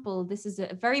example, this is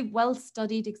a very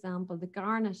well-studied example, the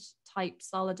garnet type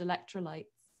solid electrolytes.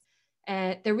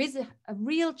 There is a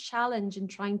real challenge in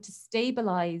trying to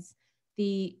stabilize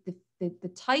the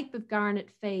type of garnet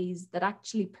phase that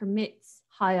actually permits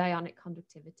high ionic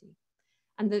conductivity.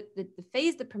 And the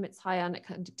phase that permits high ionic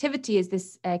conductivity is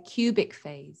this cubic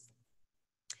phase.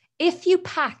 If you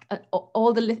pack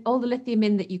all the lithium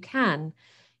in that you can,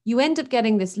 you end up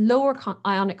getting this lower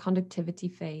ionic conductivity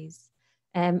phase.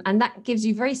 And that gives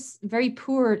you very, very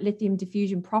poor lithium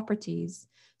diffusion properties.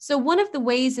 So one of the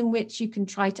ways in which you can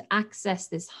try to access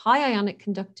this high ionic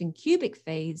conducting cubic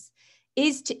phase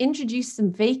is to introduce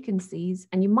some vacancies.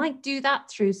 And you might do that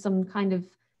through some kind of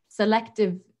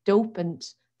selective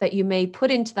dopant that you may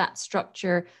put into that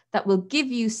structure that will give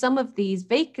you some of these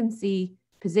vacancy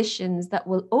positions that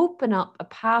will open up a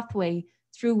pathway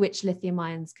through which lithium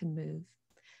ions can move.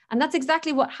 And that's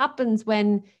exactly what happens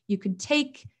when you could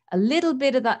take a little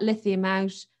bit of that lithium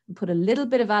out and put a little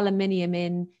bit of aluminium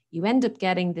in. You end up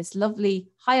getting this lovely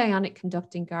high ionic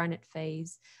conducting garnet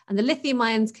phase. And the lithium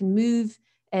ions can move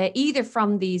either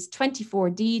from these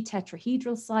 24D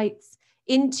tetrahedral sites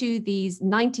into these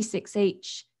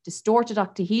 96H distorted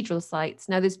octahedral sites.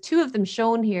 Now there's two of them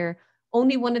shown here.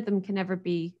 Only one of them can ever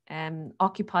be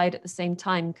occupied at the same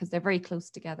time because they're very close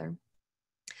together.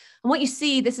 And what you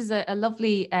see, this is a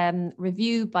lovely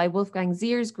review by Wolfgang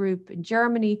Zier's group in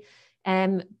Germany,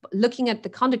 looking at the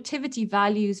conductivity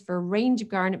values for a range of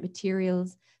garnet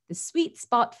materials. the sweet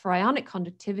spot for ionic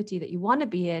conductivity that you want to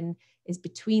be in is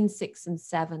between 6 and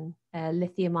 7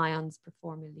 lithium ions per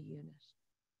formula unit.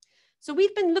 So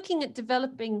we've been looking at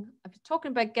developing, I've been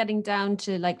talking about getting down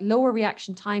to like lower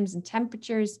reaction times and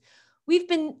temperatures.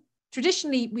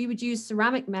 Traditionally, we would use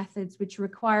ceramic methods, which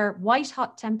require white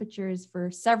hot temperatures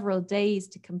for several days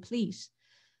to complete.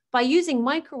 By using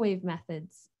microwave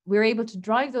methods, we're able to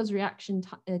drive those reaction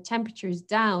temperatures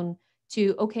down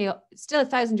to, okay, still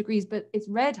 1,000 degrees, but it's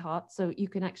red hot, so you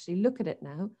can actually look at it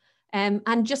now.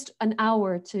 And just an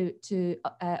hour to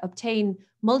obtain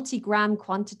multi-gram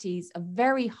quantities of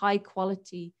very high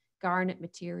quality garnet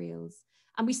materials.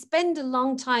 And we spend a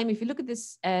long time, if you look at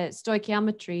this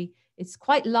stoichiometry, it's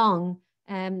quite long,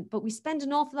 but we spend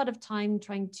an awful lot of time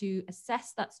trying to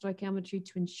assess that stoichiometry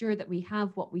to ensure that we have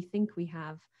what we think we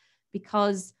have.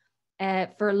 Because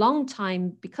for a long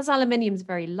time, because aluminium is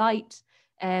very light,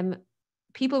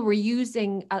 people were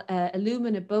using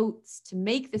alumina boats to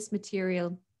make this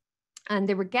material, and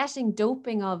they were getting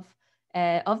doping of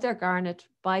their garnet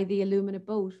by the alumina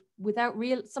boat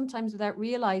sometimes without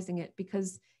realizing it,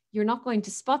 because you're not going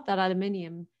to spot that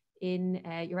aluminium in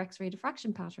your X-ray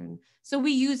diffraction pattern. So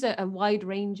we use a wide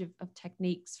range of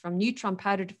techniques, from neutron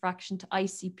powder diffraction to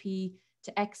ICP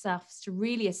to XFs, to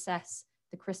really assess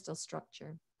the crystal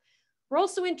structure. We're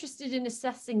also interested in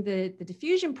assessing the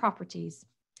diffusion properties.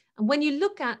 And when you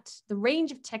look at the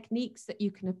range of techniques that you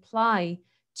can apply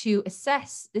to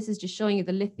assess, this is just showing you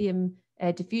the lithium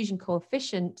diffusion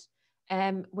coefficient,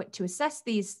 to assess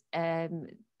these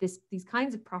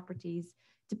kinds of properties,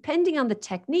 depending on the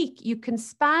technique, you can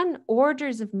span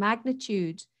orders of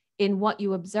magnitude in what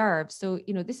you observe. So,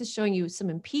 this is showing you some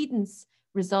impedance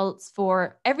results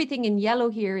for everything in yellow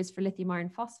here is for lithium iron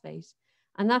phosphate.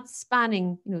 And that's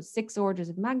spanning, 6 orders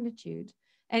of magnitude.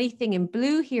 Anything in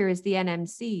blue here is the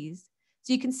NMCs.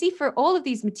 So you can see for all of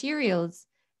these materials,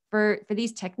 for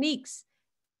these techniques,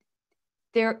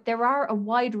 there are a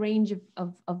wide range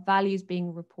of values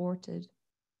being reported.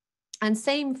 And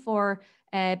same for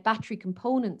battery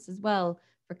components as well,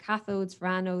 for cathodes, for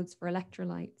anodes, for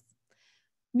electrolytes.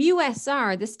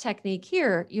 MuSR, this technique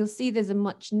here, you'll see there's a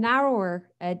much narrower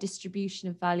distribution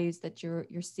of values that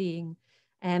you're seeing.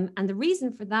 And the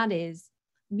reason for that is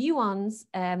muons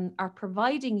are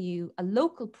providing you a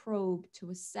local probe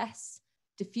to assess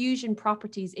diffusion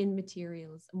properties in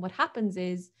materials. And what happens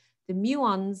is the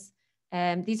muons,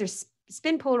 these are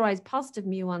spin polarized positive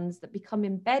muons that become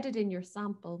embedded in your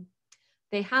sample.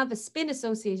 They have a spin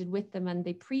associated with them and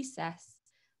they precess.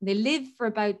 They live for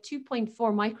about 2.4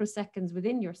 microseconds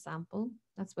within your sample.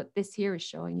 That's what this here is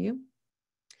showing you.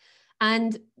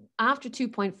 And after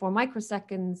 2.4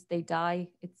 microseconds, they die.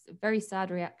 It's a very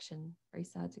sad reaction, very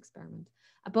sad experiment.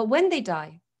 But when they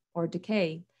die or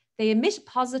decay, they emit a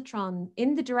positron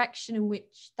in the direction in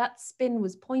which that spin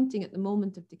was pointing at the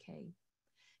moment of decay.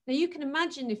 Now you can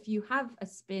imagine if you have a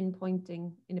spin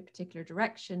pointing in a particular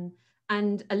direction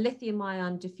and a lithium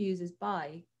ion diffuses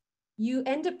by, you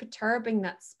end up perturbing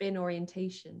that spin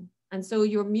orientation. And so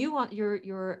your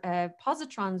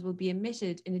positrons will be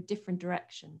emitted in a different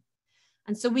direction.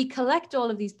 And so we collect all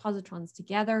of these positrons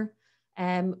together.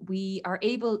 We are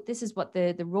able, this is what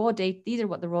the raw data, these are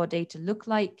what the raw data look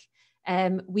like.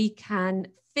 We can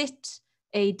fit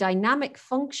a dynamic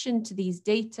function to these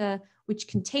data, which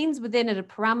contains within it a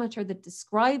parameter that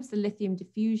describes the lithium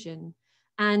diffusion.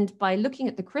 And by looking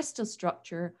at the crystal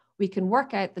structure, we can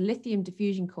work out the lithium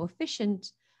diffusion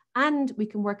coefficient, and we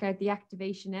can work out the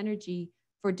activation energy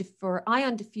for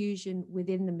ion diffusion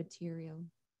within the material.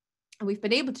 And we've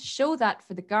been able to show that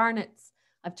for the garnets.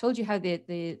 I've told you how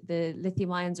the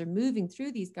lithium ions are moving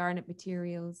through these garnet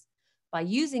materials. By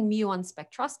using muon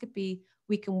spectroscopy,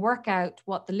 we can work out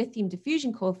what the lithium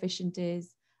diffusion coefficient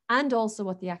is and also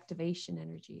what the activation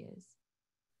energy is.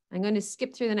 I'm going to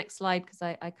skip through the next slide because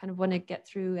I kind of want to get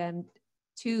through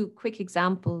 2 quick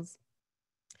examples.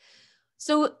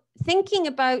 So thinking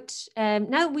about,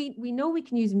 now we know we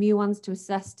can use muons to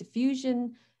assess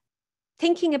diffusion.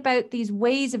 Thinking about these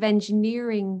ways of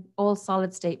engineering all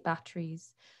solid state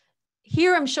batteries.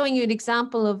 Here I'm showing you an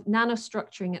example of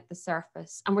nanostructuring at the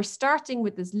surface, and we're starting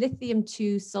with this lithium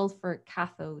 2 sulfur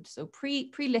cathode, so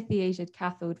pre-lithiated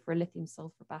cathode for a lithium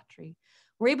sulfur battery.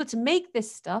 We're able to make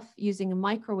this stuff using a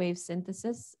microwave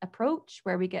synthesis approach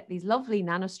where we get these lovely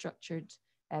nanostructured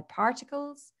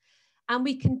particles, and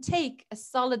we can take a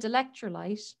solid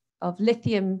electrolyte of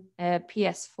lithium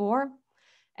PS4,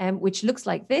 which looks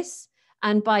like this,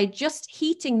 and by just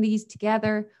heating these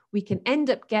together, we can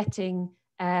end up getting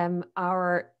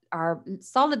our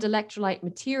solid electrolyte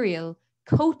material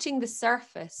coating the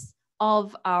surface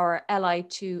of our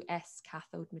Li2S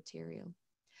cathode material.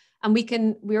 And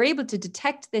we're able to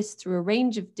detect this through a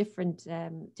range of different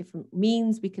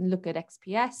means. We can look at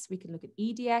XPS, we can look at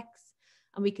EDX,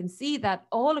 and we can see that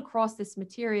all across this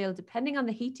material, depending on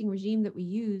the heating regime that we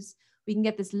use, we can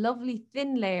get this lovely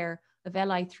thin layer of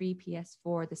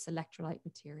Li3PS4, this electrolyte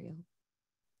material.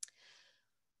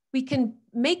 We can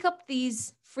make up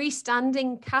these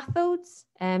freestanding cathodes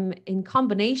in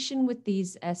combination with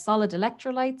these solid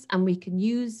electrolytes, and we can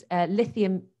use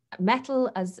lithium metal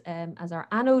as our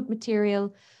anode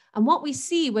material. And what we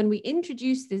see when we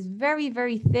introduce this very,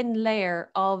 very thin layer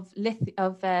of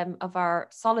our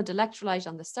solid electrolyte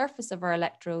on the surface of our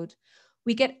electrode,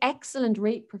 we get excellent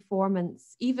rate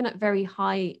performance, even at very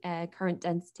high current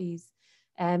densities.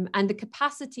 And the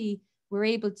capacity we're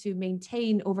able to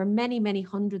maintain over many, many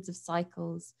hundreds of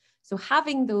cycles. So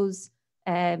having those,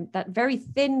 that very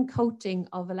thin coating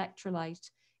of electrolyte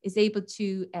is able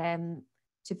to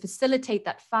facilitate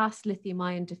that fast lithium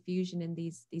ion diffusion in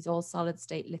these all solid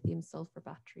state lithium sulfur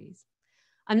batteries.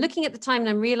 I'm looking at the time and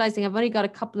I'm realizing I've only got a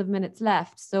couple of minutes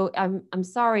left. So I'm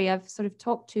sorry, I've sort of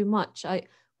talked too much.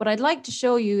 What I'd like to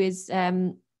show you is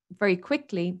very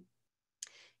quickly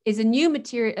is a new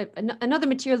material, another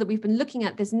material that we've been looking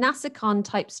at, this NASICON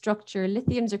type structure,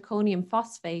 lithium zirconium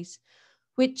phosphate,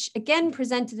 which again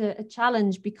presented a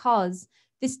challenge because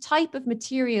this type of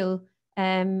material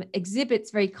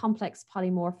exhibits very complex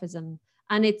polymorphism.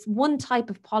 And it's one type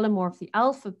of polymorph, the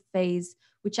alpha phase,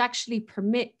 which actually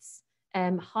permits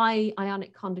high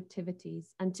ionic conductivities.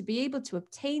 And to be able to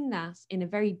obtain that in a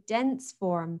very dense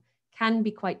form can be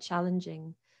quite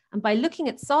challenging. And by looking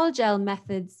at sol gel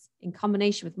methods in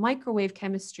combination with microwave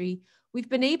chemistry, we've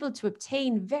been able to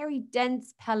obtain very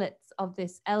dense pellets of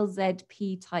this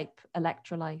LZP type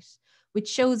electrolyte, which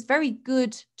shows very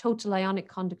good total ionic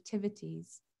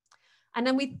conductivities. And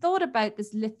then we thought about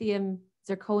this lithium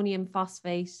zirconium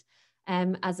phosphate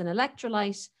as an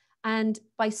electrolyte. And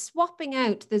by swapping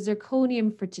out the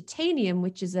zirconium for titanium,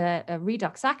 which is a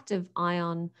redox active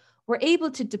ion, we're able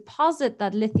to deposit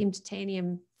that lithium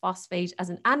titanium phosphate as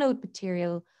an anode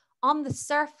material on the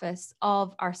surface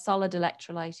of our solid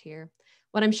electrolyte here.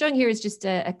 What I'm showing here is just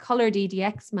a colored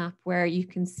EDX map where you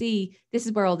can see this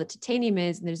is where all the titanium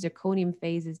is and there's zirconium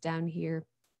phases down here.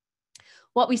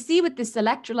 What we see with this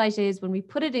electrolyte is when we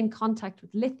put it in contact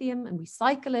with lithium and we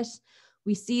cycle it,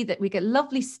 we see that we get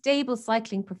lovely stable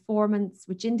cycling performance,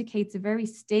 which indicates a very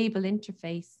stable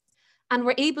interface. And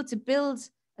we're able to build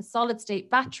a solid state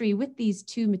battery with these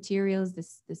two materials,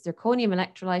 this zirconium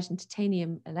electrolyte and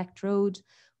titanium electrode,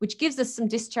 which gives us some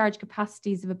discharge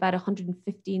capacities of about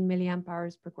 115 milliamp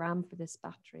hours per gram for this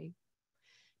battery.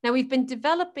 Now we've been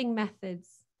developing methods.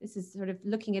 This is sort of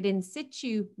looking at in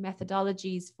situ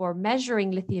methodologies for measuring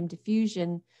lithium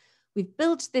diffusion. We've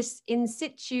built this in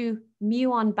situ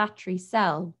muon battery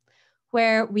cell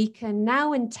where we can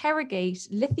now interrogate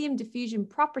lithium diffusion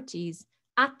properties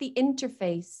at the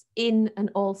interface in an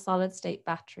all solid state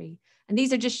battery. And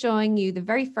these are just showing you the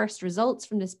very first results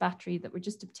from this battery that were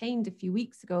just obtained a few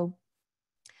weeks ago.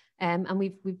 And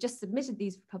we've just submitted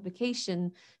these for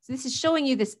publication. So this is showing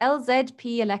you this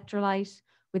LZP electrolyte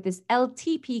with this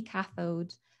LTP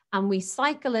cathode, and we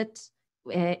cycle it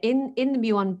in the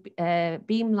muon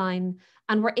beamline,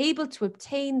 and we're able to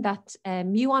obtain that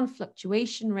muon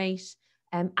fluctuation rate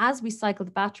as we cycle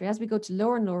the battery, as we go to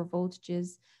lower and lower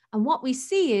voltages. And what we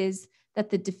see is that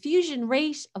the diffusion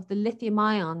rate of the lithium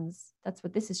ions, that's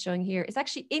what this is showing here, is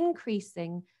actually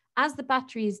increasing as the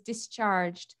battery is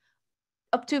discharged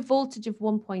up to a voltage of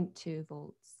 1.2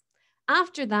 volts.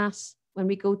 After that, when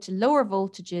we go to lower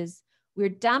voltages, we're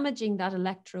damaging that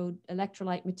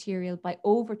electrolyte material by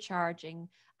overcharging.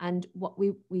 And what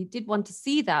we did want to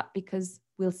see that because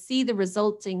we'll see the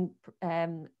resulting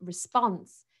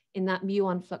response in that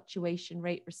muon fluctuation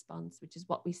rate response, which is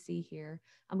what we see here.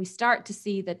 And we start to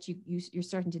see that you're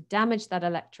starting to damage that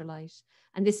electrolyte.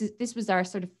 And this was our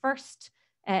sort of first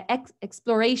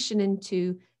exploration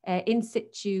into in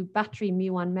situ battery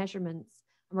muon measurements.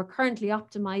 And we're currently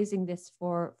optimizing this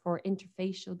for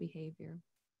interfacial behavior.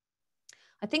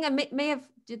 I think I may have,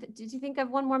 did you think I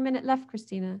have 1 more minute left,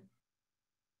 Christina?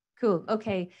 Cool,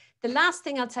 okay. The last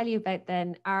thing I'll tell you about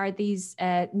then are these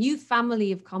new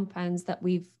family of compounds that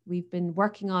we've been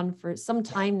working on for some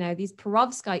time now, these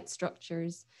perovskite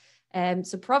structures.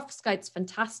 So perovskite's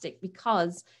fantastic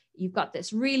because you've got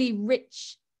this really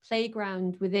rich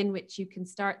playground within which you can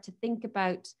start to think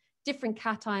about different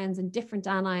cations and different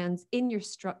anions in your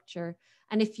structure.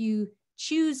 And if you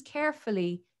choose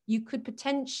carefully, you could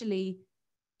potentially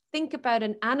think about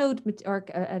an anode or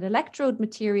an electrode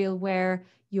material where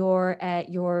your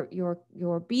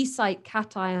B site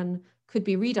cation could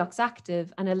be redox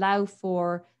active and allow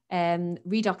for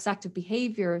redox active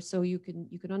behavior. So you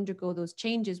can undergo those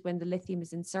changes when the lithium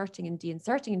is inserting and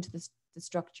deinserting into the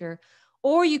structure,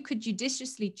 or you could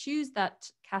judiciously choose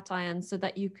that cation so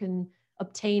that you can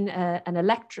obtain an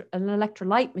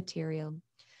electrolyte material.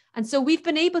 And so we've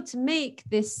been able to make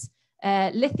this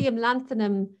lithium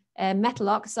lanthanum metal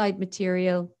oxide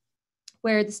material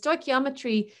where the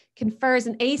stoichiometry confers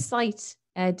an A site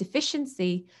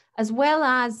deficiency, as well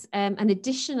as an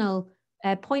additional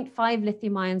 0.5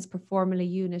 lithium ions per formula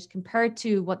unit compared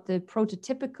to what the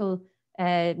prototypical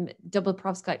double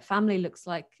perovskite family looks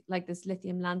like this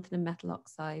lithium lanthanum metal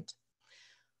oxide.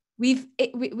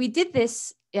 We did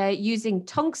this using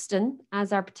tungsten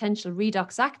as our potential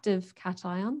redox active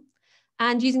cation,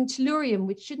 and using tellurium,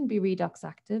 which shouldn't be redox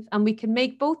active. And we can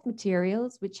make both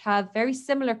materials, which have very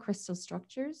similar crystal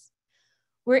structures.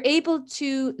 We're able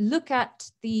to look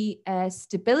at the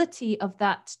stability of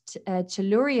that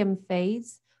tellurium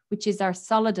phase, which is our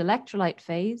solid electrolyte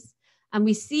phase. And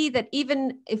we see that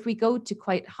even if we go to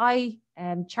quite high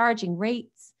charging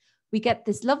rates, we get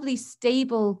this lovely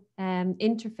stable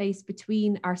interface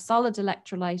between our solid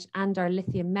electrolyte and our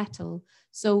lithium metal.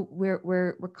 So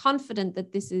we're confident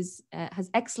that this has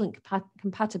excellent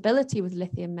compatibility with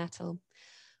lithium metal.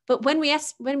 But when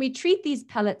we treat these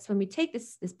pellets, when we take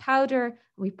this powder and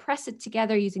we press it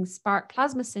together using spark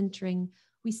plasma sintering,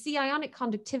 we see ionic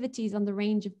conductivities on the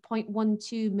range of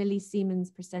 0.12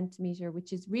 millisiemens per centimeter,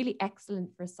 which is really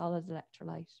excellent for a solid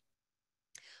electrolyte.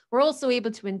 We're also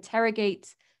able to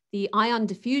interrogate the ion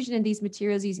diffusion in these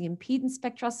materials using impedance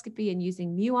spectroscopy and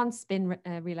using muon spin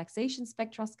relaxation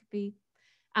spectroscopy.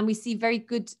 And we see very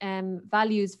good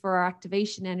values for our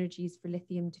activation energies for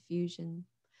lithium diffusion.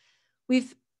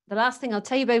 The last thing I'll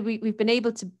tell you about, we've been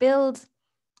able to build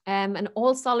an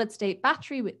all solid state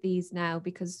battery with these now,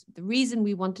 because the reason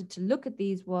we wanted to look at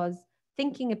these was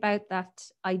thinking about that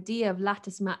idea of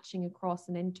lattice matching across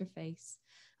an interface.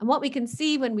 And what we can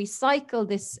see when we cycle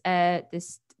this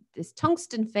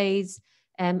tungsten phase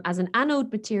as an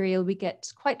anode material, we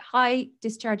get quite high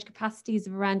discharge capacities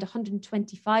of around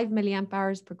 125 milliamp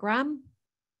hours per gram.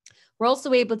 We're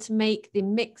also able to make the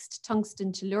mixed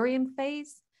tungsten tellurium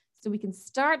phase. So we can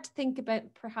start to think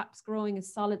about perhaps growing a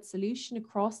solid solution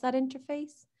across that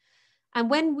interface. And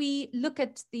when we look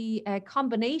at the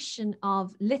combination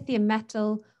of lithium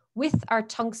metal with our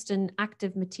tungsten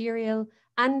active material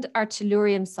and our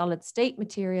tellurium solid state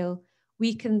material,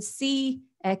 we can see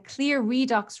a clear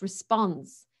redox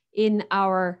response in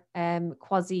our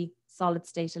quasi solid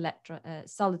state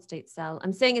solid state cell.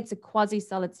 I'm saying it's a quasi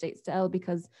solid state cell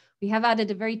because we have added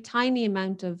a very tiny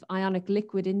amount of ionic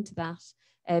liquid into that,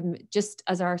 just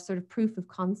as our sort of proof of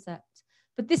concept.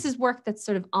 But this is work that's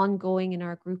sort of ongoing in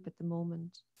our group at the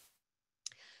moment.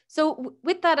 So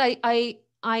with that,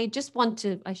 I just want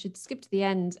to, I should skip to the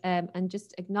end and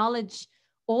just acknowledge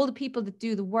all the people that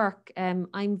do the work.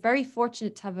 I'm very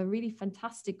fortunate to have a really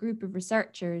fantastic group of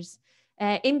researchers.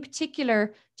 In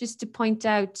particular, just to point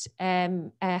out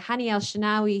Hani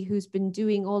Al-Shanawi, who's been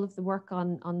doing all of the work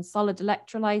on solid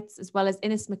electrolytes, as well as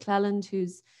Innes McClelland,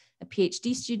 who's a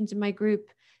PhD student in my group,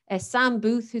 Sam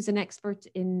Booth, who's an expert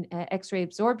in X-ray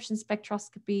absorption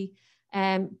spectroscopy,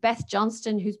 Beth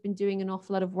Johnston, who's been doing an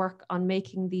awful lot of work on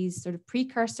making these sort of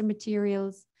precursor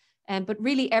materials, but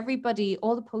really everybody,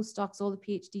 all the postdocs, all the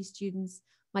PhD students,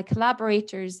 my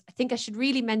collaborators. I think I should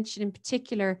really mention in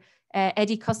particular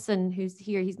Eddie Cusson, who's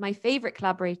here. He's my favorite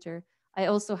collaborator. I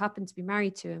also happen to be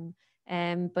married to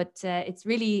him, but it's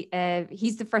really,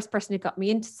 he's the first person who got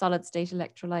me into solid state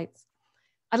electrolytes.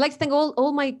 I'd like to thank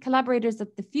all my collaborators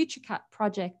at the FutureCat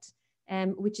project,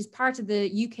 which is part of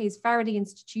the UK's Faraday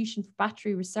Institution for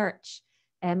Battery Research.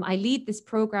 I lead this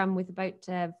program with about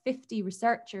 50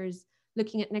 researchers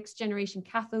looking at next generation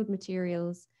cathode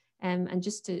materials, and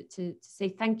just to say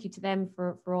thank you to them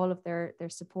for all of their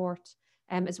support,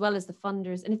 as well as the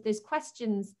funders. And if there's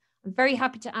questions, I'm very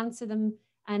happy to answer them.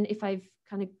 And if I've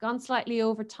kind of gone slightly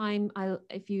over time,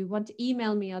 if you want to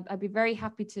email me, I'd be very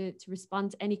happy to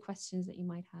respond to any questions that you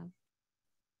might have.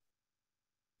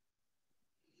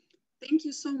 Thank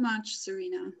you so much,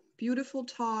 Serena. Beautiful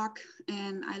talk.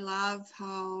 And I love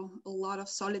how a lot of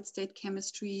solid state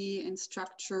chemistry and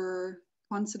structure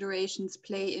considerations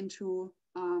play into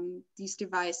these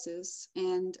devices.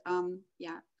 And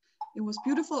yeah, it was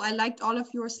beautiful. I liked all of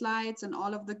your slides and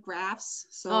all of the graphs.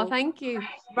 So oh, thank you.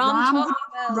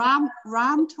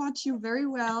 Ram taught you very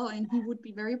well, and he would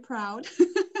be very proud.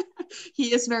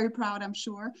 He is very proud, I'm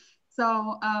sure.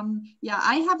 So yeah,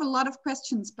 I have a lot of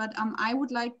questions, but I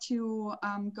would like to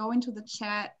go into the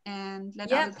chat and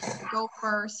let other people go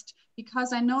first,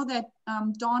 because I know that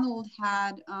Donald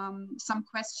had some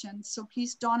questions. So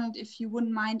please, Donald, if you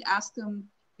wouldn't mind, ask them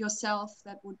yourself,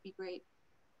 that would be great.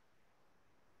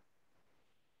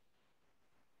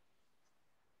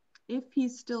 If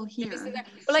he's still here.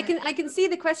 Well, I can see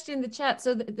the question in the chat.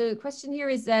 So the question here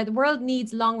is, the world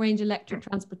needs long-range electric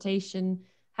transportation.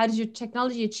 How does your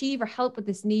technology achieve or help with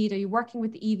this need? Are you working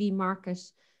with the EV market?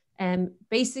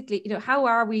 Basically, you know, how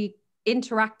are we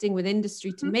interacting with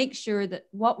industry to make sure that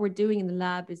what we're doing in the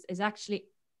lab is actually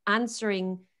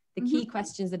answering the key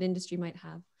questions that industry might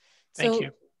have? Thank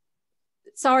you.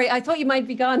 Sorry, I thought you might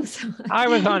be gone. So. I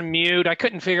was on mute. I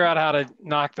couldn't figure out how to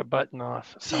knock the button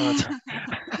off. So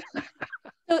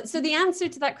So the answer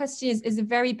to that question is a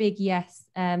very big yes.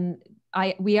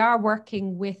 We are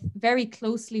working very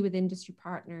closely with industry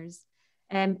partners.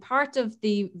 Part of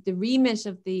the remit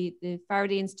of the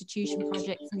Faraday Institution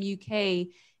projects in the UK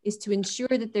is to ensure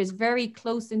that there's very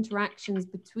close interactions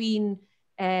between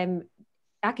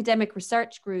academic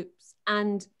research groups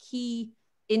and key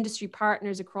industry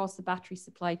partners across the battery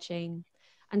supply chain.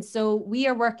 And so we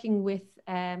are working with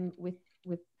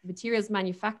materials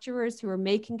manufacturers who are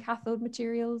making cathode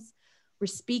materials. We're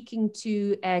speaking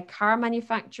to car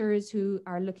manufacturers who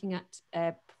are looking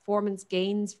at performance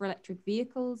gains for electric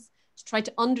vehicles to try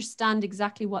to understand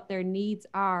exactly what their needs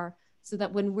are, so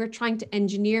that when we're trying to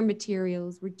engineer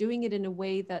materials, we're doing it in a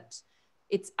way that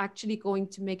it's actually going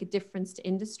to make a difference to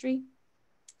industry.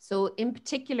 So in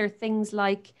particular, things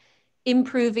like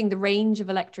improving the range of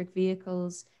electric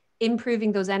vehicles,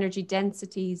 improving those energy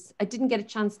densities. I didn't get a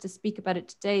chance to speak about it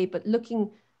today, but looking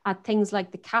at things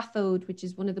like the cathode, which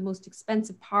is one of the most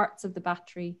expensive parts of the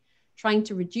battery, trying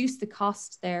to reduce the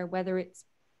cost there, whether it's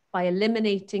by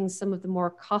eliminating some of the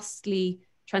more costly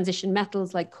transition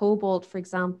metals like cobalt, for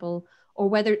example, or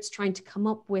whether it's trying to come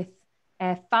up with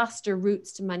faster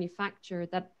routes to manufacture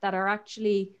that are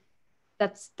actually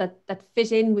that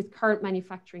fit in with current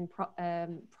manufacturing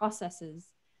processes.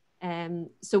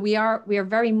 So we are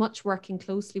very much working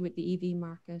closely with the EV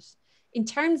market. In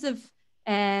terms of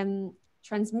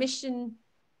transmission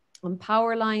on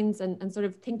power lines and sort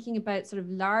of thinking about sort of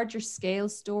larger scale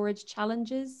storage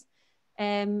challenges,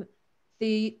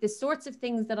 the sorts of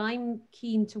things that I'm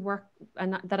keen to work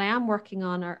and that I am working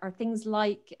on are things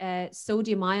like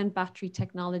sodium ion battery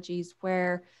technologies,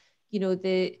 where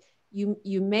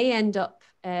you may end up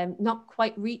not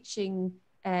quite reaching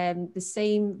the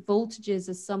same voltages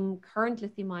as some current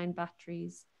lithium-ion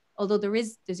batteries, although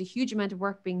there's a huge amount of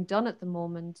work being done at the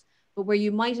moment, but where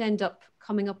you might end up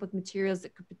coming up with materials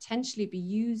that could potentially be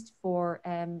used for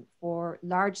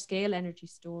large-scale energy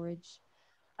storage.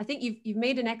 I think you've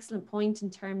made an excellent point in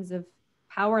terms of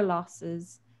power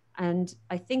losses, and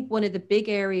I think one of the big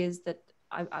areas that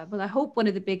I hope one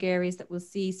of the big areas that we'll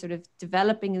see sort of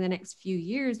developing in the next few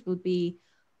years will be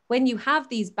when you have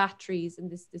these batteries and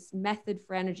this method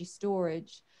for energy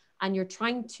storage, and you're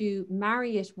trying to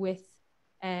marry it with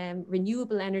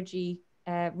renewable energy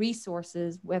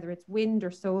resources, whether it's wind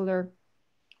or solar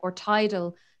or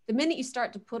tidal. The minute you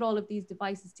start to put all of these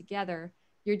devices together,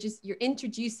 you're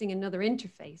introducing another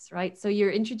interface, right? So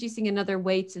you're introducing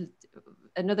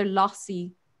another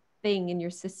lossy thing in your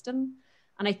system.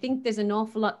 And I think there's an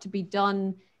awful lot to be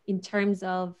done in terms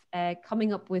of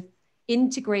coming up with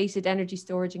integrated energy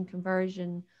storage and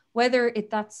conversion, whether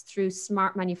that's through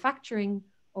smart manufacturing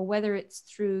or whether it's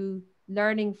through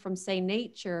learning from, say,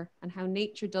 nature and how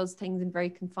nature does things in very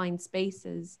confined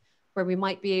spaces, where we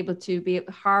might be able to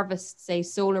harvest, say,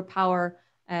 solar power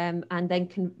and then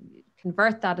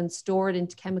convert that and store it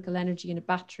into chemical energy in a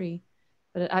battery.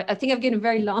 But I think I've given a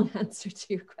very long answer to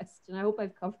your question. I hope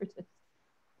I've covered it.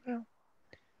 Yeah.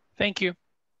 Thank you.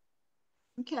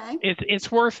 Okay.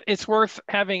 It's worth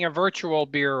having a virtual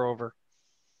beer over.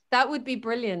 That would be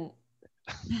brilliant.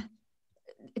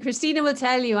 Christina will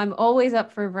tell you I'm always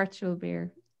up for a virtual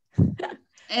beer.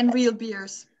 And real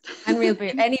beers. And real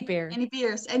beer, any beer. Any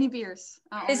beers.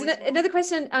 There's another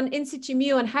question on in situ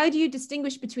mu, and how do you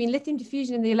distinguish between lithium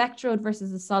diffusion in the electrode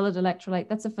versus the solid electrolyte?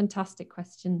 That's a fantastic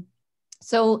question.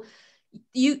 So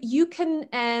you can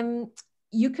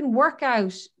work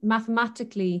out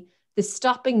mathematically the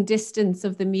stopping distance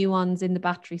of the muons in the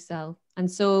battery cell. And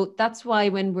so that's why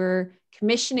when we're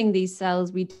commissioning these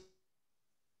cells, we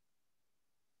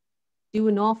do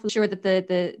an awful sure that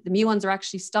the muons are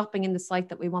actually stopping in the site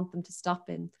that we want them to stop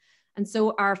in. And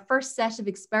so our first set of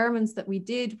experiments that we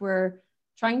did were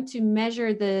trying to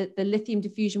measure the lithium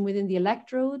diffusion within the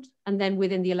electrode and then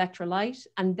within the electrolyte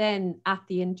and then at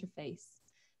the interface.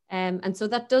 And so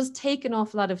that does take an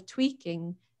awful lot of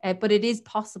tweaking, but it is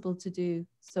possible to do.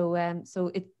 So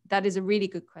that is a really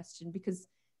good question, because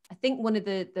I think one of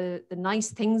the nice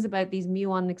things about these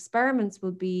muon experiments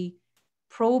will be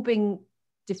probing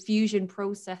diffusion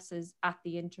processes at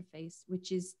the interface,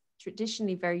 which is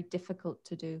traditionally very difficult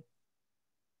to do.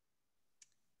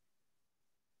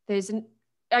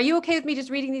 Are you okay with me just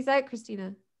reading these out,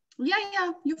 Christina? Yeah,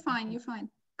 you're fine, you're fine.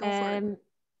 Go for it.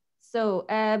 So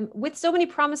with so many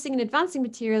promising and advancing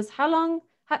materials, how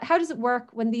does it work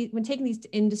when taking these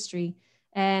to industry?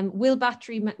 Will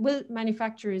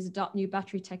manufacturers adopt new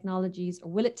battery technologies,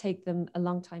 or will it take them a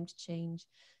long time to change?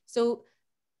 So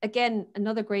again,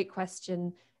 another great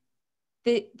question.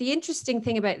 The interesting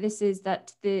thing about this is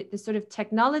that the sort of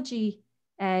technology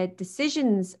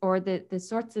decisions, or the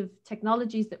sorts of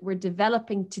technologies that we're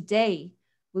developing today,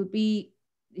 will be,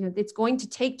 it's going to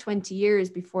take 20 years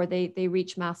before they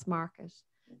reach mass market.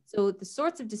 So the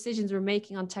sorts of decisions we're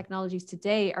making on technologies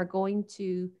today are going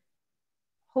to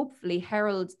hopefully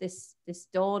herald this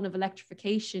dawn of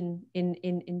electrification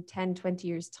in 10, 20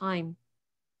 years time.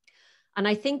 And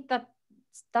I think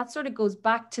that sort of goes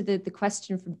back to the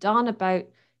question from Don about,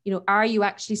 are you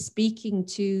actually speaking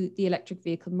to the electric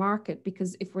vehicle market?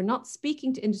 Because if we're not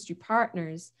speaking to industry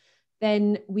partners,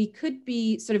 then we could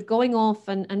be sort of going off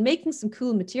and making some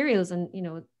cool materials. And,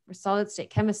 we're solid state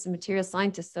chemists and material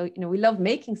scientists. So, we love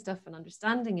making stuff and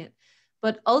understanding it.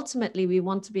 But ultimately, we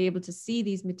want to be able to see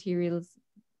these materials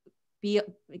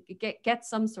get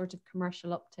some sort of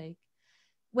commercial uptake.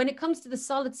 When it comes to the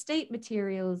solid state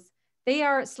materials, they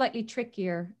are slightly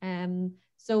trickier.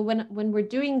 So when we're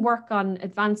doing work on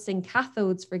advancing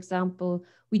cathodes, for example,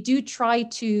 we do try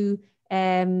to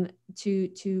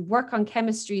work on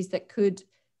chemistries that could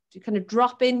kind of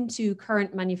drop into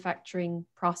current manufacturing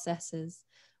processes.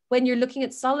 When you're looking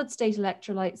at solid state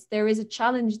electrolytes, there is a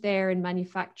challenge there in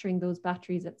manufacturing those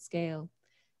batteries at scale.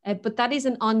 But that is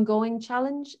an ongoing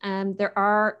challenge. There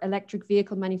are electric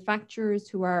vehicle manufacturers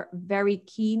who are very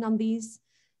keen on these.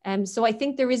 So I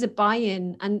think there is a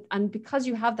buy-in, and because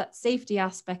you have that safety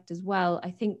aspect as well,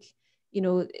 I think,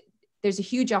 there's a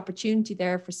huge opportunity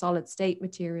there for solid state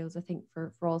materials, I think,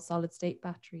 for all solid state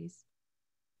batteries.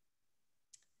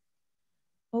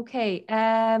 Okay,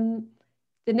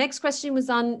 the next question was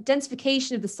on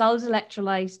densification of the solid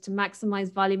electrolyte to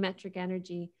maximize volumetric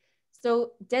energy.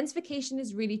 So densification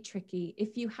is really tricky.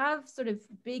 If you have sort of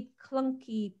big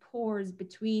clunky pores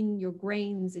between your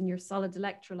grains in your solid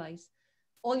electrolyte,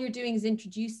 all you're doing is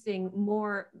introducing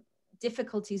more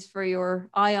difficulties for your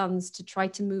ions to try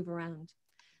to move around.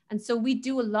 And so we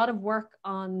do a lot of work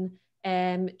on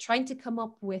trying to come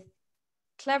up with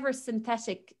clever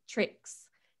synthetic tricks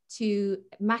to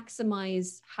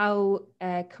maximize how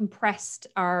compressed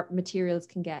our materials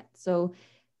can get. So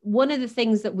one of the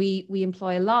things that we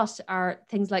employ a lot are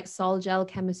things like sol gel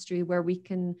chemistry, where we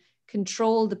can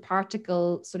control the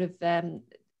particle sort of,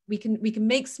 we can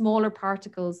make smaller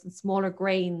particles and smaller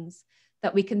grains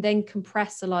that we can then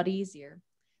compress a lot easier.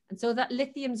 And so that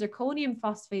lithium zirconium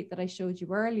phosphate that I showed you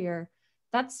earlier,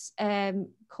 that's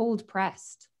cold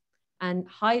pressed and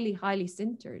highly, highly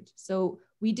sintered. So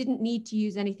we didn't need to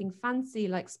use anything fancy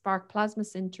like spark plasma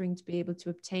sintering to be able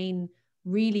to obtain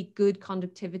really good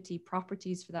conductivity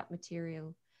properties for that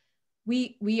material.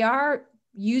 We are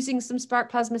using some spark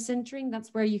plasma sintering.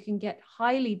 That's where you can get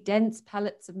highly dense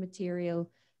pellets of material,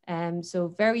 so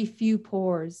very few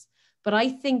pores. But I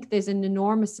think there's an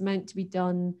enormous amount to be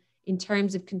done in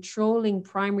terms of controlling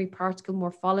primary particle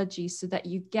morphology so that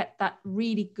you get that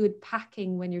really good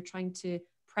packing when you're trying to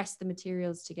press the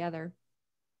materials together.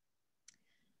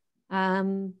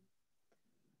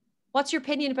 What's your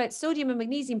opinion about sodium and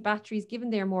magnesium batteries, given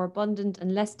they are more abundant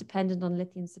and less dependent on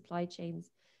lithium supply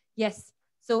chains? Yes,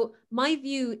 so my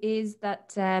view is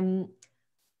that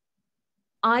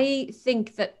I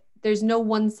think that there's no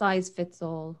one size fits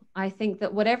all. I think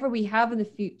that whatever we have in the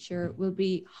future will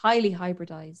be highly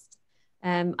hybridized.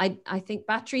 I think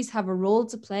batteries have a role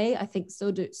to play. I think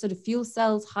so do fuel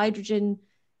cells, hydrogen,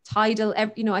 tidal.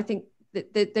 I think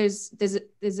that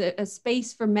there's a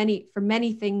space for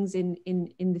many things in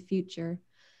the future.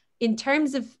 In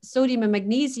terms of sodium and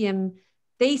magnesium,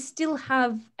 they still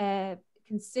have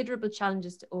considerable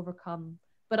challenges to overcome.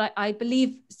 But I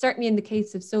believe certainly in the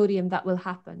case of sodium that will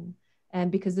happen,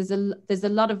 because there's a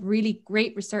lot of really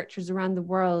great researchers around the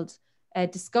world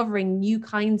discovering new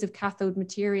kinds of cathode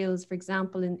materials, for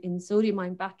example, in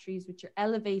sodium-ion batteries, which are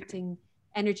elevating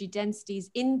energy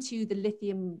densities into the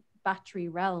lithium battery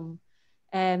realm.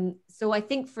 So I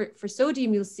think for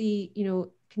sodium, you'll see,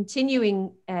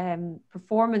 continuing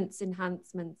performance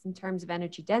enhancements in terms of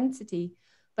energy density,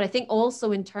 but I think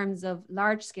also in terms of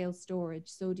large scale storage,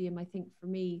 sodium, I think for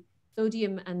me,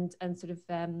 sodium and sort of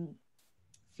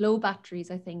flow batteries,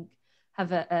 I think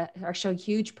are showing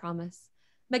huge promise.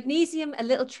 Magnesium, a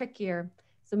little trickier.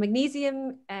 So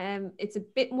magnesium, it's a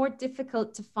bit more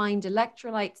difficult to find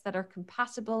electrolytes that are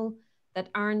compatible that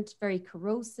aren't very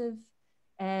corrosive.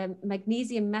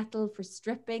 Magnesium metal for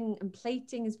stripping and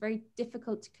plating is very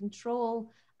difficult to control.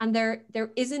 And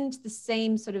there isn't the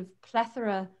same sort of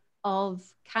plethora of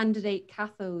candidate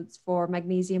cathodes for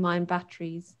magnesium ion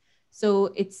batteries.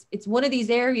 So it's one of these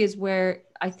areas where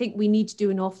I think we need to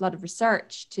do an awful lot of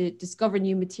research to discover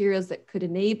new materials that could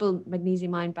enable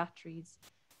magnesium ion batteries.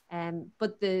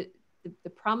 But the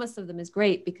promise of them is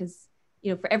great because,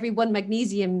 you know, for every one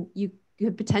magnesium, you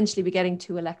could potentially be getting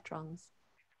 2 electrons.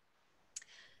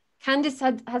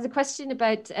 Candice has a question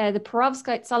about the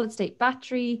perovskite solid state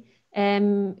battery.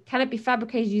 Can it be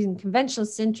fabricated using conventional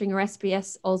sintering or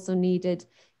SPS also needed?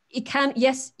 It can,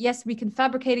 yes, we can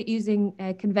fabricate it using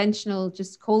conventional,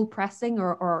 just cold pressing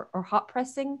or hot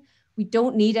pressing. We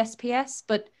don't need SPS,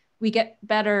 but we get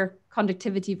better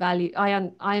conductivity value,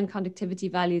 ion conductivity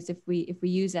values if we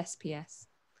use SPS.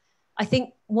 I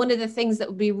think one of the things that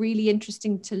would be really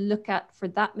interesting to look at for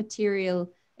that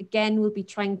material, again, we'll be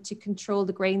trying to control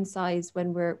the grain size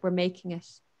when we're making it.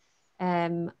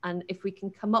 And if we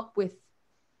can come up with,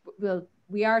 well,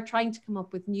 we are trying to come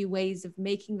up with new ways of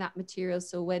making that material.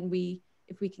 So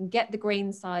if we can get the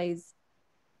grain size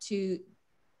to,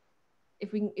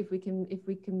 if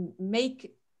we can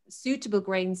make suitable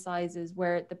grain sizes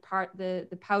where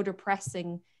the powder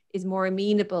pressing is more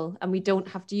amenable and we don't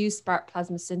have to use spark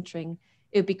plasma sintering,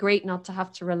 it would be great not to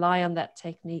have to rely on that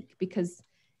technique because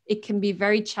it can be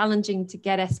very challenging to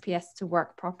get SPS to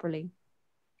work properly.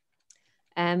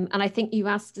 And I think you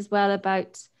asked as well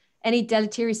about any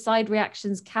deleterious side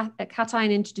reactions, cation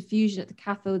interdiffusion at the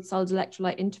cathode solid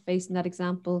electrolyte interface in that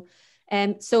example.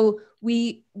 So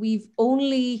we've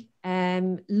only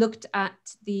looked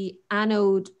at the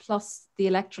anode plus the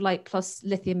electrolyte plus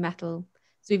lithium metal.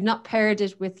 So we've not paired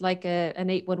it with like an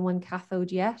 811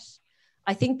 cathode yet.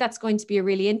 I think that's going to be a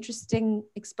really interesting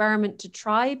experiment to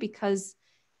try because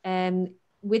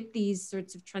with these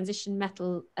sorts of transition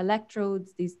metal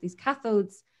electrodes, these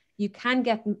cathodes, you can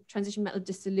get transition metal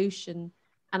dissolution.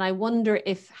 And I wonder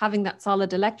if having that solid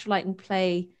electrolyte in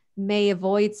play may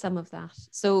avoid some of that.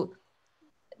 So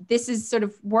this is sort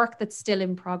of work that's still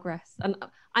in progress. And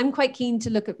I'm quite keen to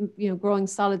look at, you know, growing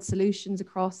solid solutions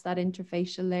across that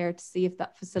interfacial layer to see if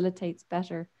that facilitates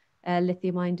better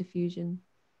lithium ion diffusion.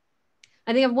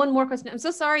 I think I have one more question. I'm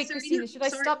so sorry, Christina, should I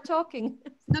stop talking?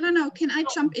 No. Can I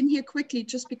jump in here quickly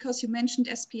just because you mentioned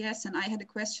SPS and I had a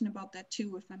question about that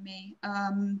too, if I may.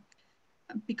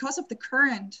 Because of the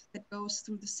current that goes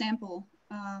through the sample,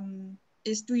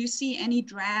 do you see any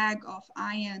drag of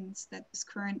ions that this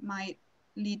current might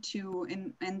lead to,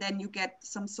 and then you get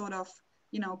some sort of,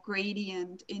 you know,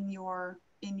 gradient in your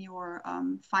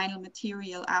final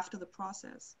material after the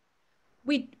process?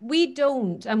 We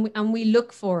don't, and we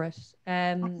look for it,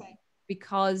 Okay.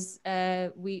 because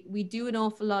we do an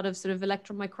awful lot of sort of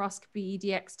electron microscopy,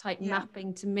 EDX type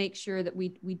mapping to make sure that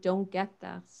we don't get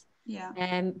that.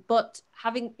 Yeah. But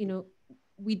having, you know,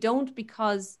 we don't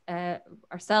because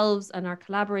ourselves and our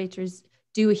collaborators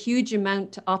do a huge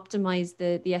amount to optimize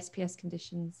the SPS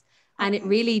conditions, and it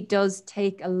really does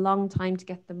take a long time to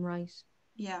get them right.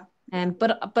 Yeah.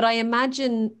 But I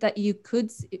imagine that you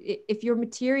could, if your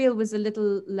material was a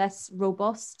little less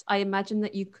robust, I imagine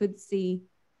that you could see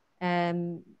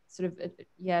sort of,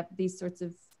 these sorts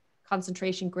of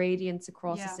concentration gradients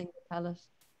across a single pellet.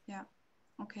 Yeah.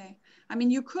 Okay. I mean,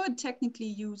 you could technically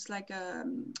use like a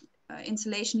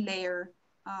insulation layer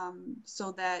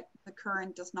so that the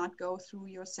current does not go through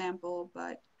your sample,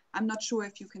 but I'm not sure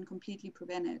if you can completely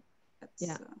prevent it.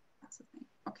 That's the thing.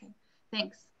 Okay.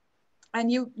 Thanks.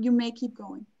 And you may keep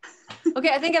going.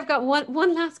 Okay, I think I've got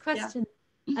one last question,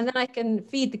 and then I can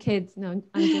feed the kids. No,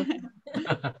 I'm joking.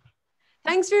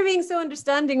 Thanks for being so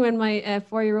understanding when my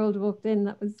 4-year-old walked in.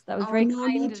 That was very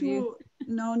kind of you.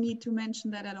 No need to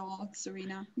mention that at all,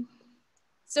 Serena.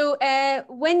 So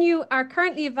when you are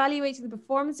currently evaluating the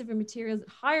performance of your materials at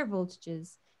higher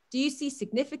voltages, do you see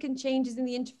significant changes in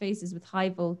the interfaces with high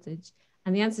voltage?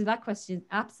 And the answer to that question is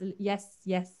absolutely yes,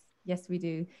 we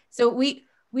do. So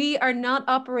we are not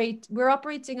we're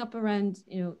operating up around,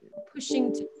 you know,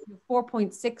 pushing to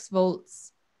 4.6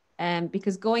 volts.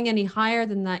 Because going any higher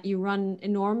than that, you run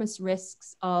enormous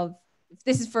risks of, if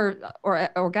this is for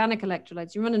organic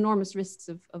electrolytes, you run enormous risks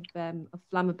of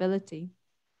flammability.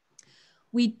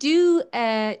 We do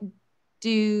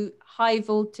high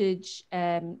voltage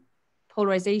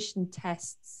polarization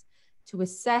tests to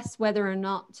assess whether or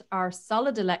not our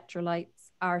solid electrolytes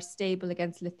are stable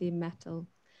against lithium metal.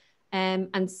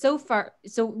 And so far,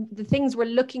 so the things we're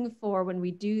looking for when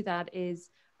we do that is,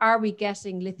 are we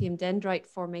getting lithium dendrite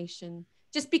formation?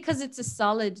 Just because it's a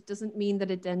solid doesn't mean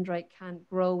that a dendrite can't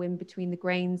grow in between the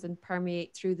grains and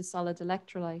permeate through the solid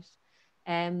electrolyte.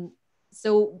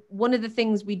 So one of the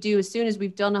things we do as soon as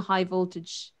we've done a high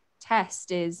voltage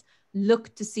test is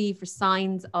look to see for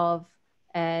signs of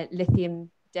lithium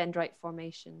dendrite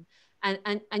formation.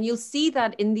 And you'll see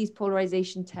that in these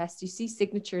polarization tests, you see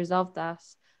signatures of that.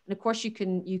 And of course, you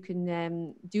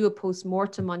can do a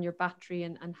post-mortem on your battery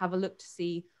and have a look to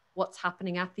see what's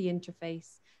happening at the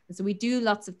interface. And so we do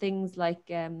lots of things like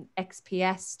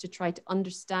XPS to try to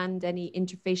understand any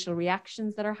interfacial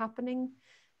reactions that are happening.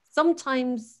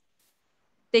 Sometimes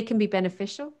they can be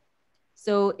beneficial.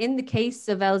 So in the case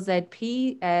of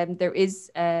LZP, there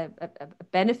is a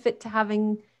benefit to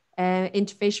having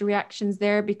interfacial reactions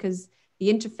there, because the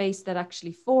interface that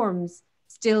actually forms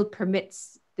still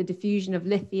permits the diffusion of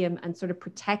lithium and sort of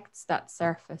protects that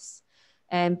surface.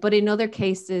 But in other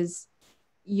cases,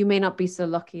 you may not be so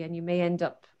lucky, and you may end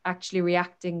up actually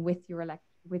reacting with your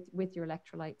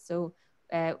electrolyte. So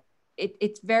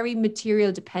it's very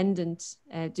material dependent.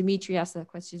 Dimitri asked that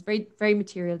question. It's very, very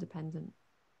material dependent.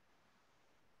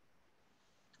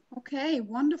 Okay,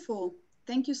 wonderful.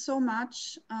 Thank you so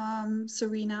much,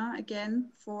 Serena,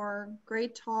 again, for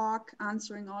great talk,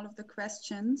 answering all of the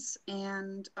questions,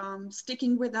 and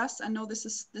sticking with us. I know this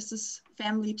is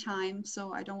family time,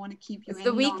 so I don't want to keep you. It's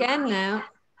the weekend now.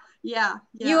 Yeah.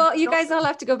 You guys all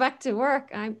have to go back to work.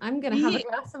 I'm gonna have a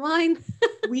glass of wine.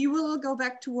 We will go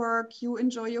back to work. You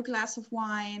enjoy your glass of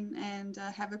wine and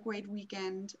have a great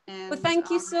weekend. And well, thank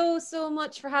you so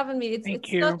much for having me. It's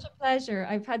such a pleasure.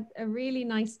 I've had a really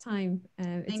nice time.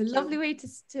 It's a lovely way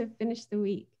to finish the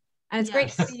week, and it's great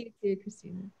to see you too,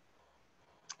 Christina.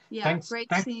 Yeah, great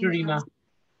seeing you. Serena.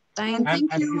 And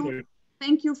thank you.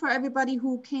 Thank you for everybody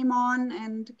who came on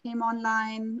and came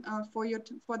online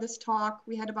for this talk.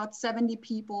 We had about 70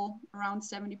 people, around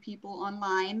 70 people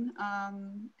online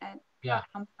at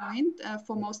some point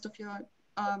for most of your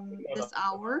this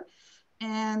hour.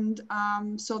 And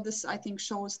so this, I think,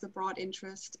 shows the broad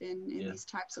interest in these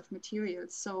types of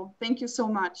materials. So thank you so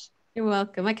much. You're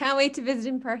welcome. I can't wait to visit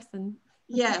in person.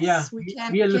 Yes, we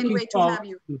can't wait to have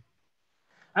you.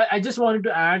 I just wanted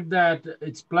to add that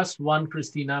it's +1,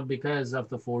 Christina, because of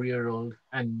the 4-year-old.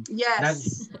 And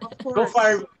yes, of course. So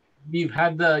far, we've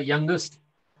had the youngest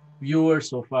viewer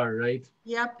so far, right?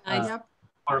 Yep.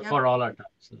 For all our time.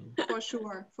 So. For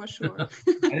sure.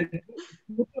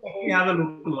 We have a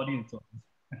local audience.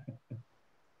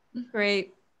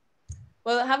 Great.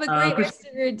 Well, have a great rest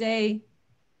of your day.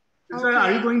 Okay. So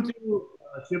are you going to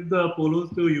ship the polos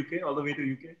to UK, all the way to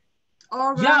UK?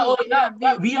 All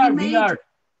right. We are.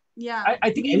 Yeah. I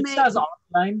think Elsa's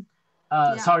online.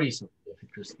 Sorry,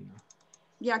 Christina.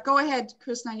 Yeah, go ahead,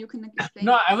 Krishna. You can explain.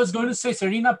 No, I was going to say,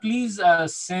 Serena, please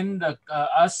send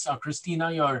us or Christina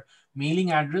your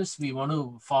mailing address. We want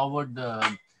to forward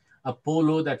a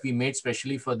polo that we made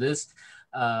specially for this.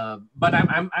 But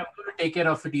I'm going to take care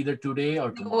of it either today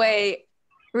or tomorrow. Wait,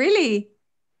 really?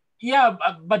 Yeah,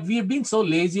 but we've been so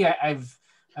lazy. I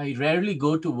rarely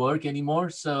go to work anymore.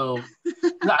 So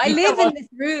I live in this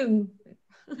room.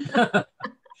 The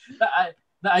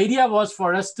idea was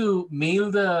for us to mail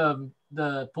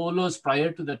the polos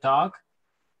prior to the talk,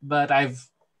 but I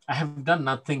have done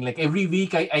nothing. Like every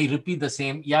week I repeat the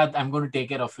same. Yeah, I'm going to take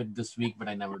care of it this week, but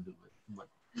I never do it. But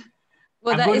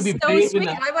well, that is so sweet.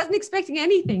 I wasn't expecting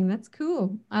anything. That's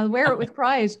cool. I'll wear it with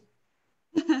pride.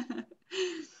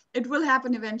 It will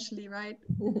happen eventually, right?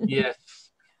 Yes.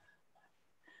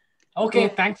 Okay,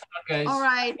 thanks a lot, guys. All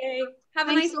right. Okay. Have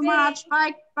a Thanks nice so day.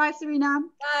 much. Bye, Serena.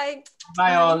 Bye.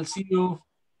 Bye all. See you.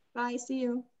 Bye. See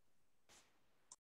you.